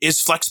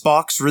 is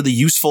Flexbox really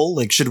useful?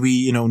 Like, should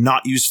we,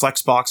 not use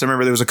Flexbox? I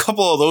remember there was a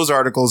couple of those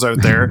articles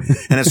out there,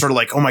 and it's sort of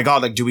like, oh my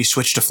God, like, do we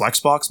switch to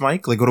Flexbox,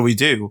 Mike? Like, what do we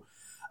do?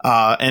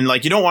 And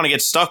like, you don't want to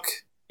get stuck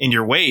in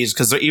your ways,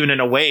 because even in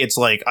a way, it's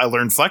like, I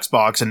learned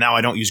Flexbox and now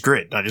I don't use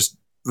Grid. I just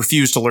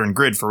refuse to learn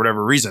Grid for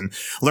whatever reason.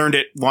 Learned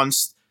it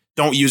once,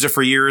 don't use it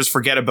for years,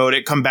 forget about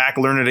it, come back,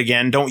 learn it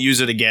again, don't use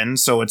it again.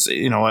 So it's,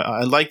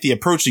 I like the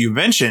approach that you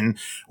mentioned,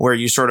 where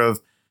you sort of,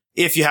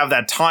 if you have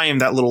that time,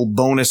 that little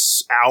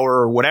bonus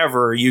hour or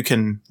whatever, you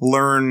can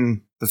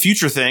learn the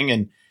future thing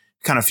and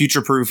kind of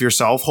future proof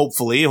yourself.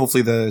 Hopefully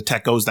the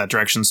tech goes that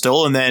direction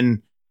still. And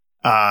then,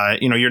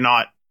 you're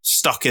not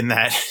stuck in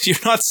that,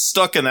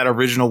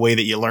 original way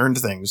that you learned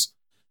things.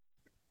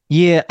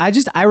 Yeah,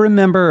 I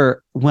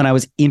remember when I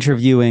was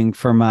interviewing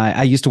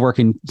I used to work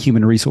in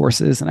human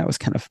resources, and I was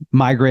kind of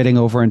migrating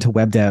over into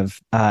web dev.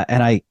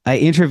 And I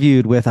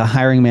interviewed with a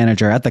hiring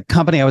manager at the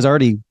company I was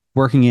already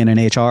working in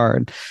HR.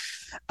 And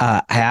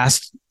I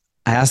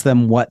asked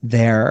them what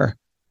their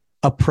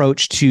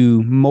approach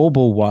to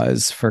mobile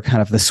was for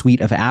kind of the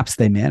suite of apps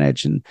they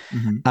manage. And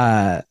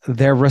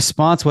their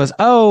response was,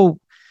 oh,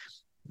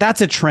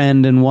 that's a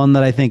trend, and one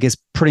that I think is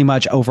pretty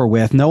much over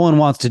with. No one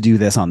wants to do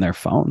this on their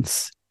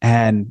phones.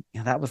 And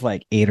that was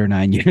like 8 or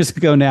 9 years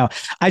ago now.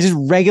 I just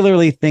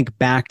regularly think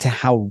back to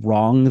how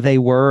wrong they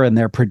were in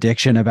their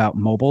prediction about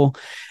mobile.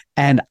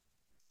 And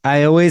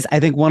I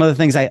think one of the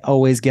things I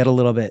always get a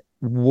little bit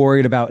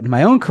worried about in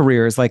my own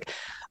career is like,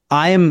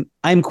 I'm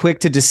quick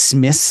to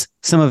dismiss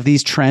some of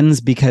these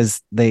trends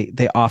because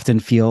they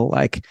often feel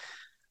like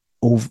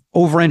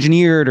over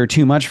engineered or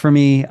too much for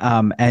me.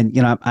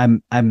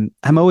 And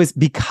I'm always,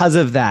 because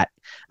of that,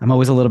 I'm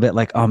always a little bit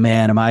like, oh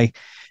man, am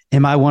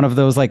I one of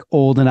those like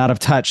old and out of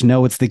touch?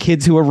 No, it's the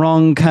kids who are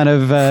wrong kind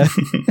of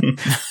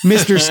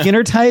Mr.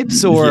 Skinner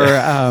types, or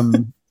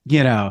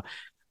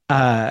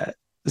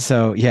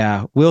so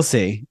yeah, we'll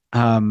see.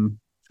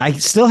 I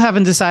still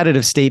haven't decided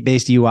if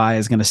state-based UI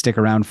is going to stick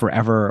around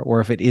forever or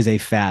if it is a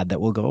fad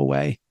that will go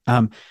away.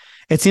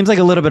 It seems like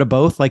a little bit of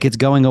both, like it's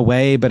going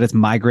away, but it's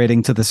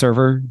migrating to the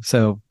server.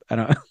 So I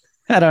don't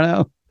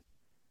know.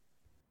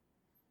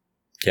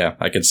 Yeah,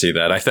 I can see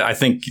that. I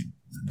think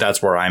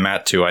that's where I'm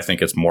at too. I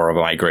think it's more of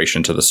a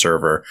migration to the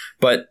server.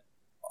 But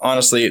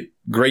honestly,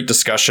 great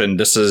discussion.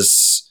 This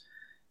is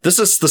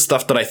the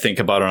stuff that I think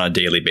about on a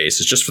daily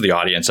basis, just for the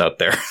audience out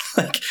there.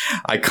 Like,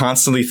 I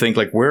constantly think,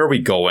 like, where are we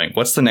going?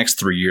 What's the next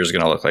 3 years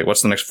going to look like?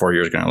 What's the next 4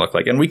 years going to look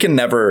like? And we can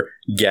never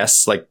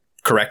guess like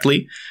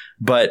correctly,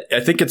 but I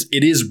think it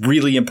is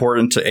really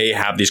important to A,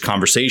 have these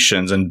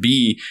conversations, and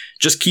B,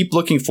 just keep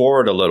looking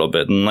forward a little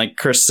bit. And like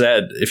Chris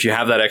said, if you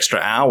have that extra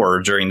hour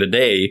during the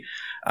day,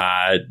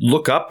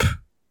 look up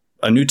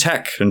a new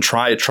tech and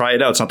try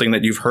it out. Something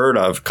that you've heard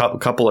of a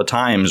couple of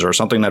times, or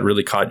something that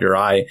really caught your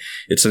eye.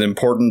 It's an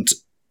important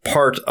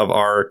part of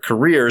our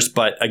careers.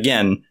 But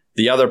again,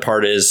 the other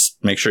part is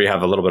make sure you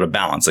have a little bit of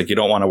balance. Like, you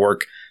don't want to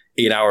work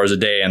 8 hours a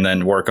day and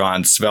then work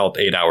on Svelte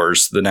 8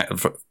 hours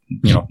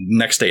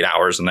next 8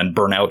 hours and then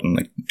burn out in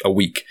like a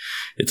week.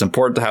 It's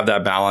important to have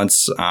that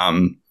balance.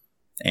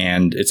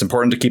 And it's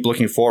important to keep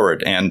looking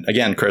forward. And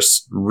again,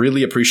 Chris,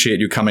 really appreciate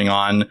you coming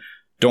on.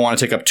 Don't want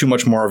to take up too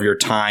much more of your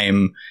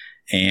time.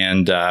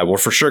 And we're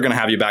for sure going to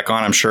have you back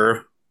on, I'm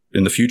sure,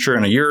 in the future,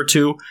 in a year or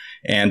two,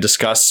 and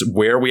discuss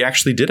where we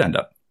actually did end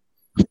up.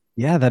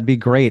 Yeah, that'd be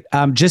great.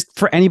 Just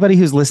for anybody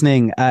who's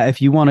listening,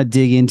 if you want to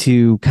dig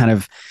into kind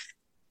of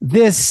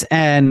this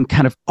and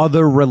kind of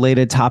other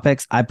related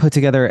topics, I put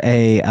together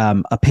a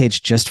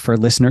page just for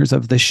listeners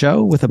of the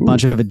show with a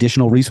bunch of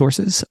additional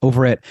resources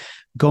over at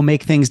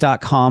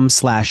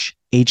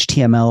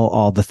gomakethings.com/HTML.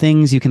 All the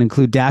things, you can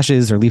include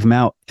dashes or leave them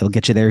out. It'll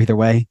get you there either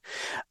way.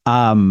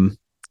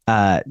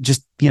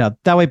 Just,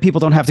 that way people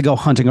don't have to go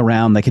hunting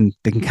around. They can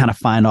kind of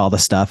find all the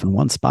stuff in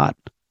one spot.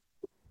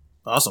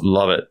 Awesome.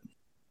 Love it.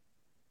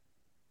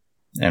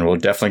 And we're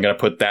definitely going to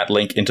put that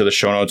link into the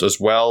show notes as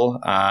well.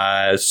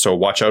 So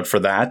watch out for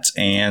that.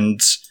 And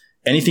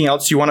anything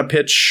else you want to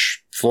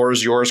pitch? Floor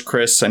is yours,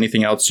 Chris.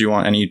 Anything else you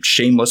want? Any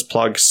shameless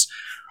plugs?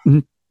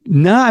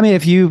 No, I mean,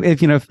 if you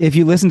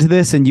listen to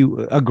this and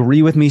you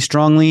agree with me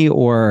strongly,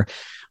 or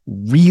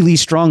really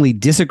strongly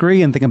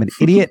disagree and think I'm an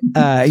idiot,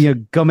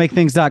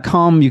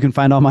 gomakethings.com. You can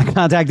find all my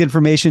contact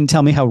information.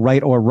 Tell me how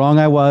right or wrong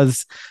I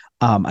was.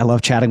 I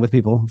love chatting with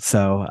people.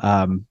 So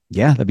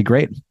yeah, that'd be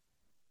great.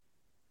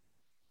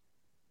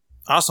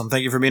 Awesome.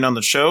 Thank you for being on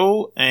the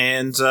show.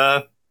 And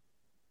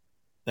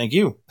Thank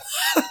you.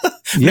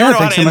 Yeah,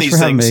 thanks so much for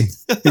having me.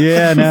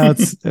 Yeah, no,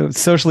 it's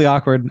socially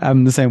awkward.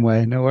 I'm the same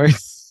way. No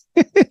worries.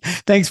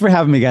 Thanks for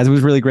having me, guys. It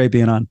was really great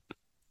being on.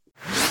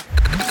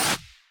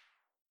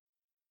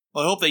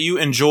 Well, I hope that you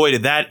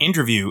enjoyed that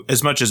interview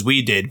as much as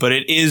we did, but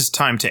it is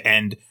time to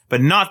end,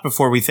 but not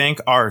before we thank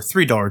our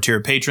 $3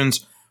 tier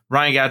patrons,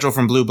 Ryan Gatchell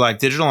from Blue Black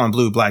Digital on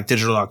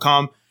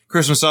blueblackdigital.com,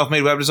 Chris from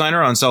Selfmade Web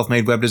Designer on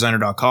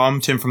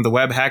selfmadewebdesigner.com, Tim from The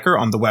Web Hacker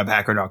on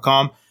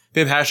thewebhacker.com,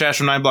 Bib Hashash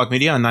from 9block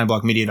Media on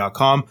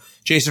 9blockmedia.com,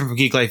 Jason from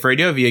Geek Life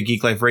Radio via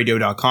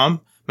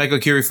geekliferadio.com, Michael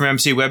Curie from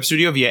MC Web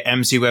Studio via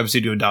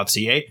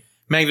mcwebstudio.ca,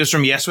 Magnus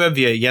from YesWeb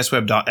via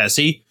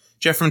yesweb.se,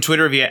 Jeff from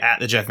Twitter via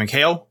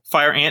 @TheJeffMcHale,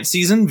 Fire Ant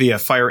Season via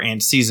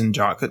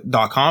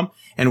fireantseason.com,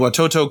 and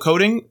Watoto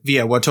Coding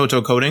via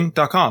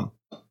watotocoding.com.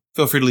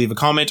 Feel free to leave a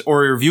comment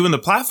or a review in the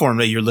platform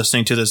that you're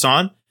listening to this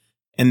on,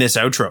 and this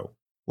outro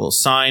will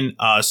sign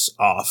us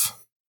off.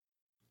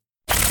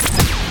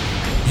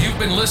 You've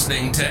been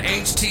listening to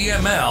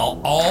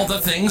HTML All the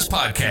Things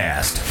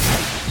Podcast.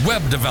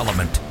 Web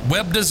development,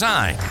 web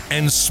design,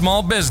 and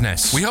small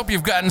business. We hope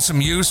you've gotten some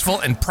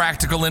useful and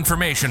practical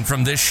information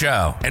from this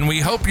show. And we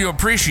hope you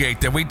appreciate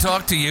that we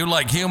talk to you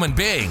like human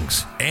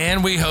beings.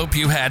 And we hope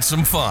you had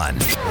some fun.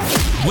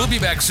 We'll be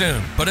back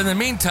soon. But in the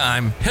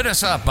meantime, hit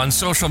us up on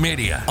social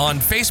media on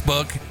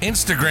Facebook,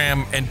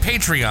 Instagram, and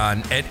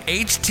Patreon at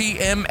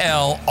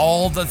HTML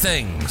All the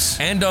Things.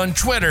 And on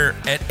Twitter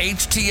at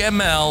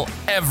HTML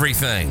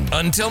Everything.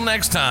 Until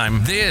next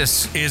time,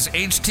 this is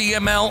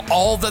HTML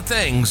All the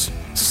Things,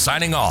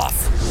 signing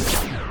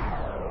off.